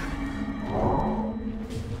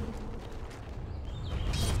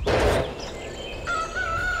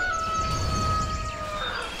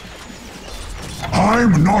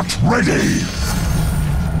 I'm not ready.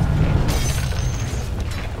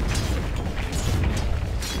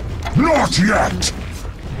 Not yet.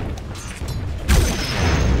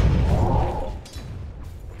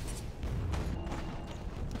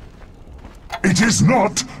 It is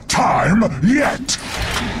not time yet.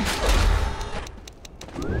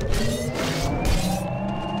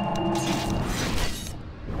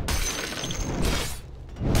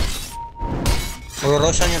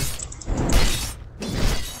 Roshan yan.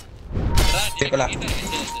 Hindi pala.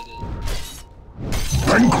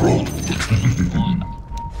 Bankroll.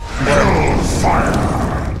 Hellfire.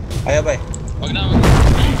 Ayaw ba eh? Wag na.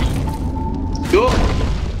 Go!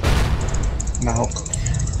 Nahok.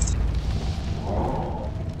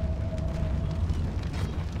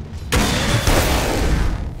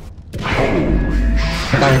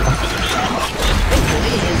 Patay pa.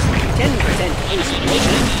 10%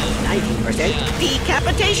 inspiration, 90%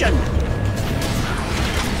 decapitation.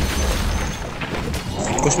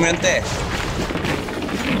 Push mo yan, te.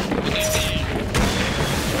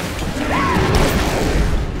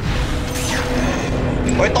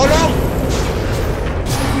 Hoy, tolong!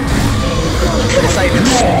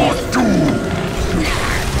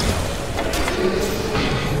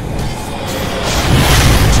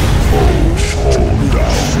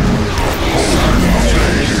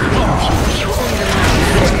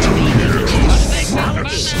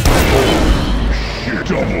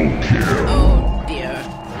 Double kill. Oh dear.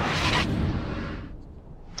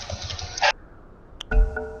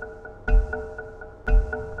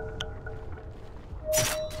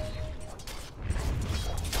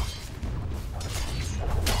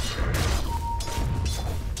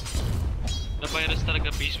 Na-virus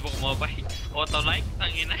talaga Facebook mo ba? Auto-like?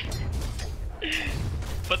 Tangina.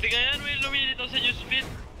 Pati ngayon may lumilitaw sa newsfeed.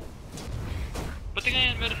 Pati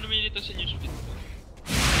ngayon meron lumilitaw sa newsfeed.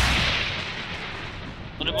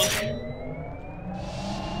 Ano ba?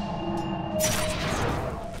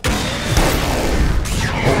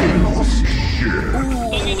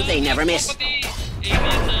 Ooh, they never miss. Pati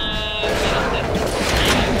alien na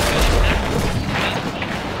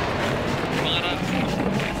mga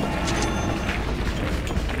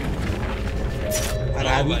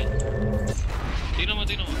Arabi. Tingnan mo.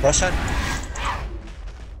 Roshan.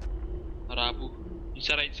 Arabu. Yung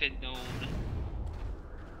sa right side na una.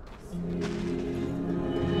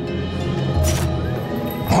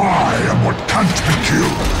 I am what can't be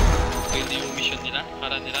killed. Pwede yung mission nila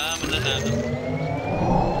para nila mananalo.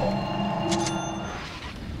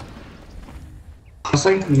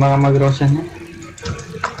 Kasi mga mag-Roshan yan.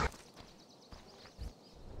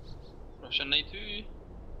 Russian na ito eh.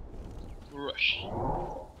 Rush.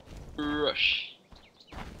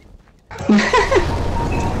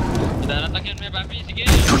 Daratak yun may papi. Sige.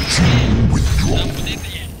 Saan po dito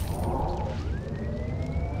yan?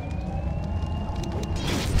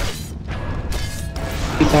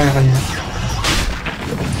 Kita ka kanya.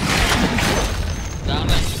 Down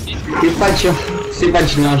lang. Si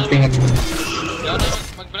Pudge na ang tingin. Yaw na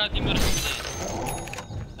mag-Vladimir.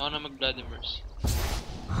 Yaw na mag-Vladimir.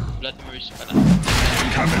 Vladimir pala.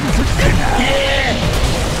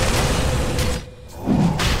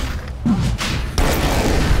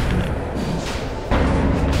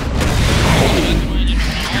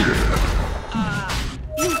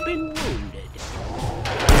 You've been wounded.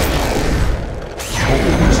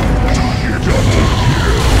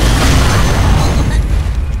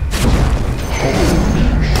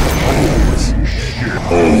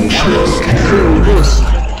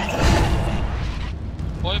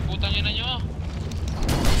 Hoy, putang ina nyo.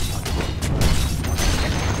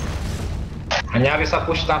 Anyari sa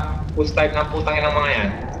push type ng putang ina mga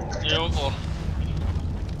yan. Ewan ko.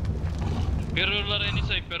 Pero la rin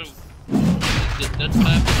isa eh, pero. That's what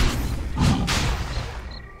happened.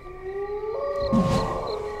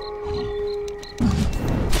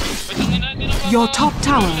 Your top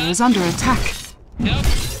tower is under attack. Help!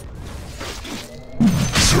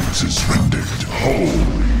 Services rendered. Holy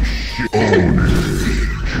shit.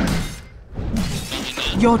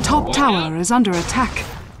 Your top tower is under attack.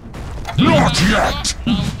 Not yet.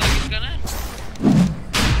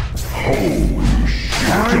 Holy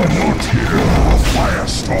shit. I am not here for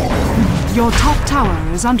firestorm. Your top tower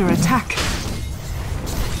is under attack.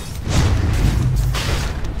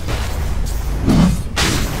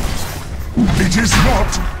 It is not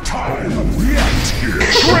time yet.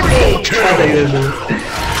 Triple kill.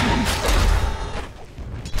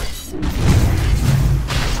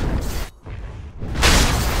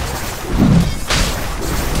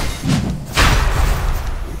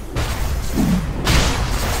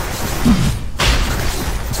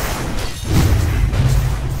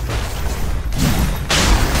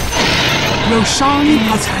 Roshan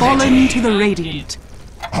has fallen to the Radiant.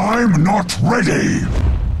 I'm not ready.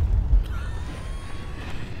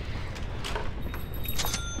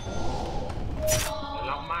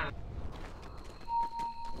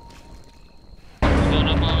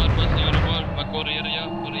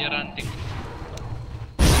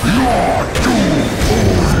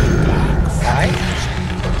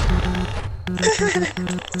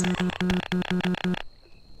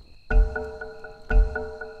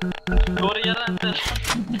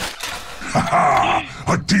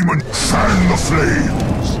 A demon, fan the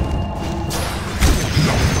flames.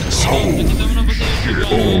 Soul.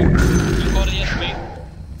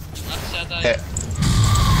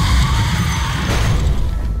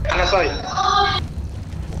 Ano, Soy?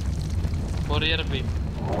 Courier B.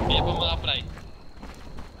 Hindi pa mag-apply.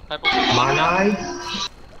 Manay?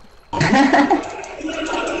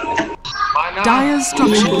 Dire's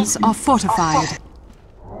structures are fortified.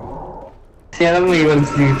 Siya lang may iwan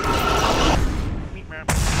sleep.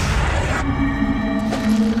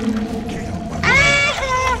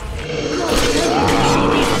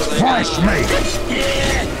 Flash mate.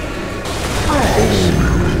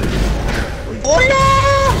 Oh no!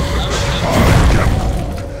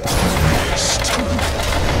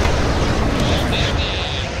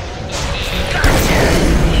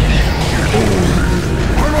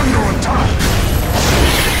 I'm under attack.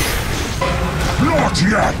 Not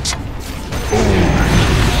yet.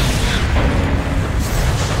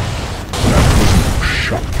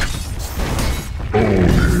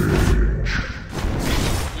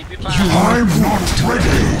 I'm not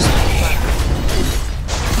ready.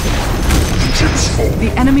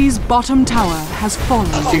 The enemy's bottom tower has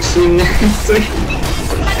fallen.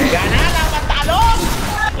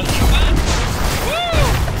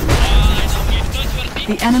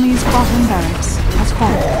 The enemy's bottom barracks has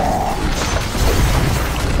fallen.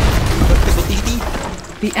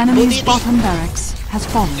 The enemy's bottom barracks has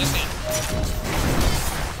fallen.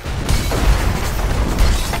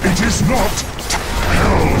 It is not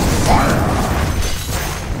hellfire.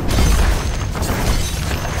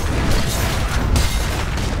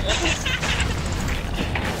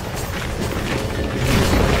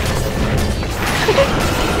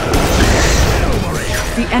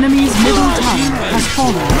 The enemy's middle tower has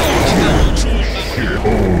fallen.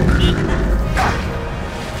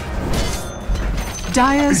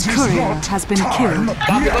 Dire's courier has been killed.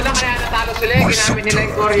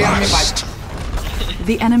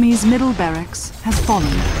 The enemy's middle barracks has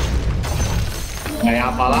fallen.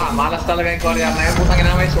 Kaya pala, malas talaga yung courier na yun. Putang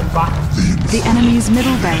ina, may sumpa. The enemy's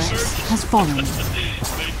middle barracks has fallen.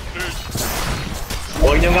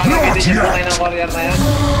 Huwag niyong gagamitin yung putang ng courier na yan.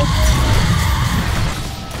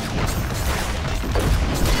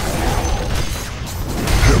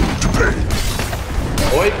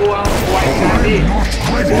 Hoy, buwang white candy.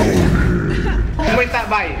 Kumita,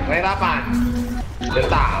 bay. Mahirapan.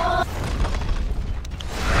 Delta.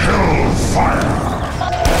 Hellfire.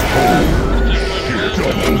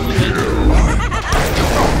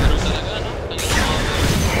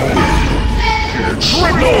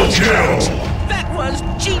 Triple kill. That was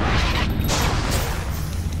cheap.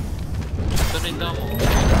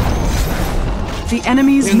 The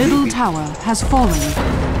enemy's middle tower has fallen.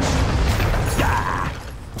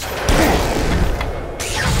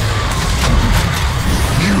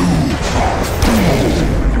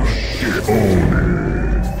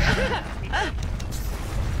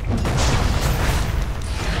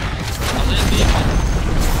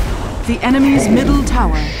 The enemy's middle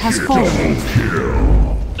tower has fallen.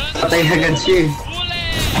 Patay agad siya.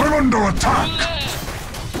 I'm under attack.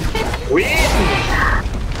 Win!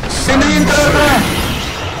 Sino yung talaga?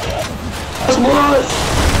 Boss!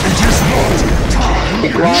 It is not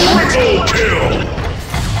time. Triple kill.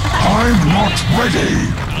 I'm not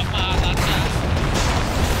ready.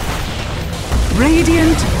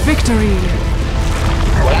 Radiant victory.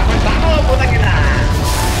 Wala pang tao, putang ina.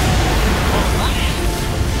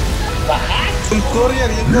 Yung courier,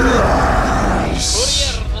 yung courier.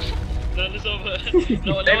 Courier! Lalo sobra.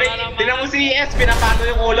 Tingnan mo si ES, pinapano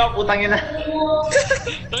yung ulo, putang ina.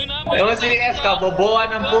 Tingnan mo si ES, kabobohan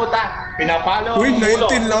ng puta. Pinapalo Uy, ang ulo.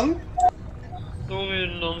 19 lang?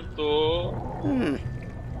 Tungin lang to. 19.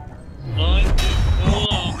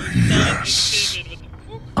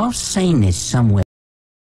 of saneness somewhere.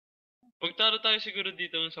 Pagtalo tayo siguro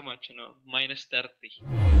dito sa match, no? Minus 30.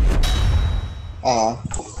 Ah.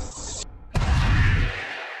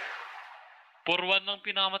 4-1 ng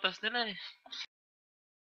pinakamatas nila eh.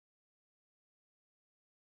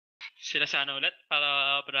 Sila sana ulit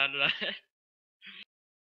para panalo na.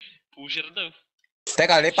 Pusher daw.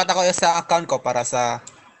 Teka, lipat ako sa account ko para sa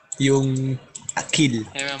yung kill.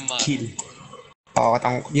 MMR. Kill. Oo,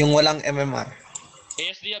 yung walang MMR.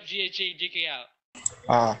 ASD up GHA, GK out.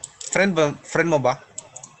 Friend mo ba?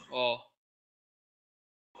 Oo.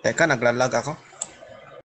 Teka, naglalag ako.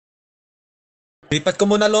 Lipat ko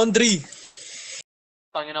muna laundry.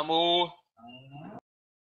 Tangina mo.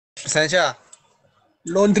 Saan siya?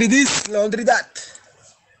 Laundry this, laundry that.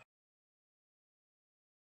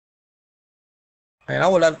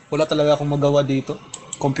 Ayun na, wala talaga akong magawa dito.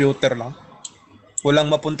 Computer lang.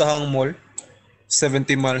 Walang mapuntahang mall.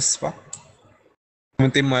 70 miles pa.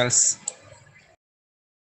 70 miles.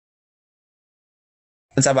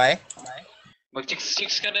 Ang sabay?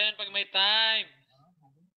 Mag-chicks ka din pag may time.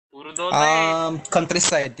 Puro Dota eh.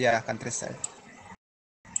 Countryside, yeah, countryside.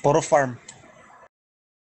 Puro farm.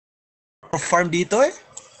 Puro farm dito eh.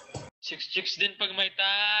 Chicks din pag may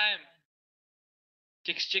time.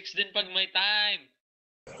 Chicks din pag may time.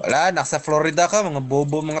 Wala, nasa Florida ka, mga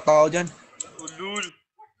bobo mga tao dyan. Ulul.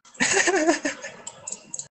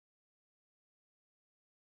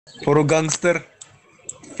 Puro gangster.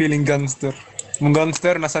 Feeling gangster. Mga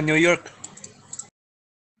gangster nasa New York.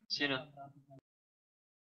 Sino?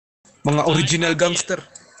 Mga original gangster.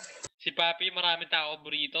 Si Papi, marami tao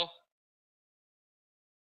burrito.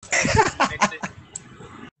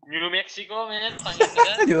 New Mexico, man.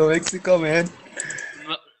 New Mexico, man.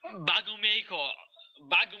 Bagong Mexico.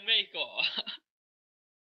 Bagong Mexico.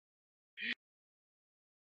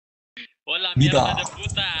 Wala, Viva. mierda de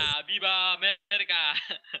puta. Viva America.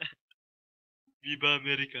 Viva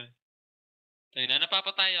America. Tangina,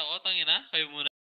 napapatay ako. Tangina, kayo muna.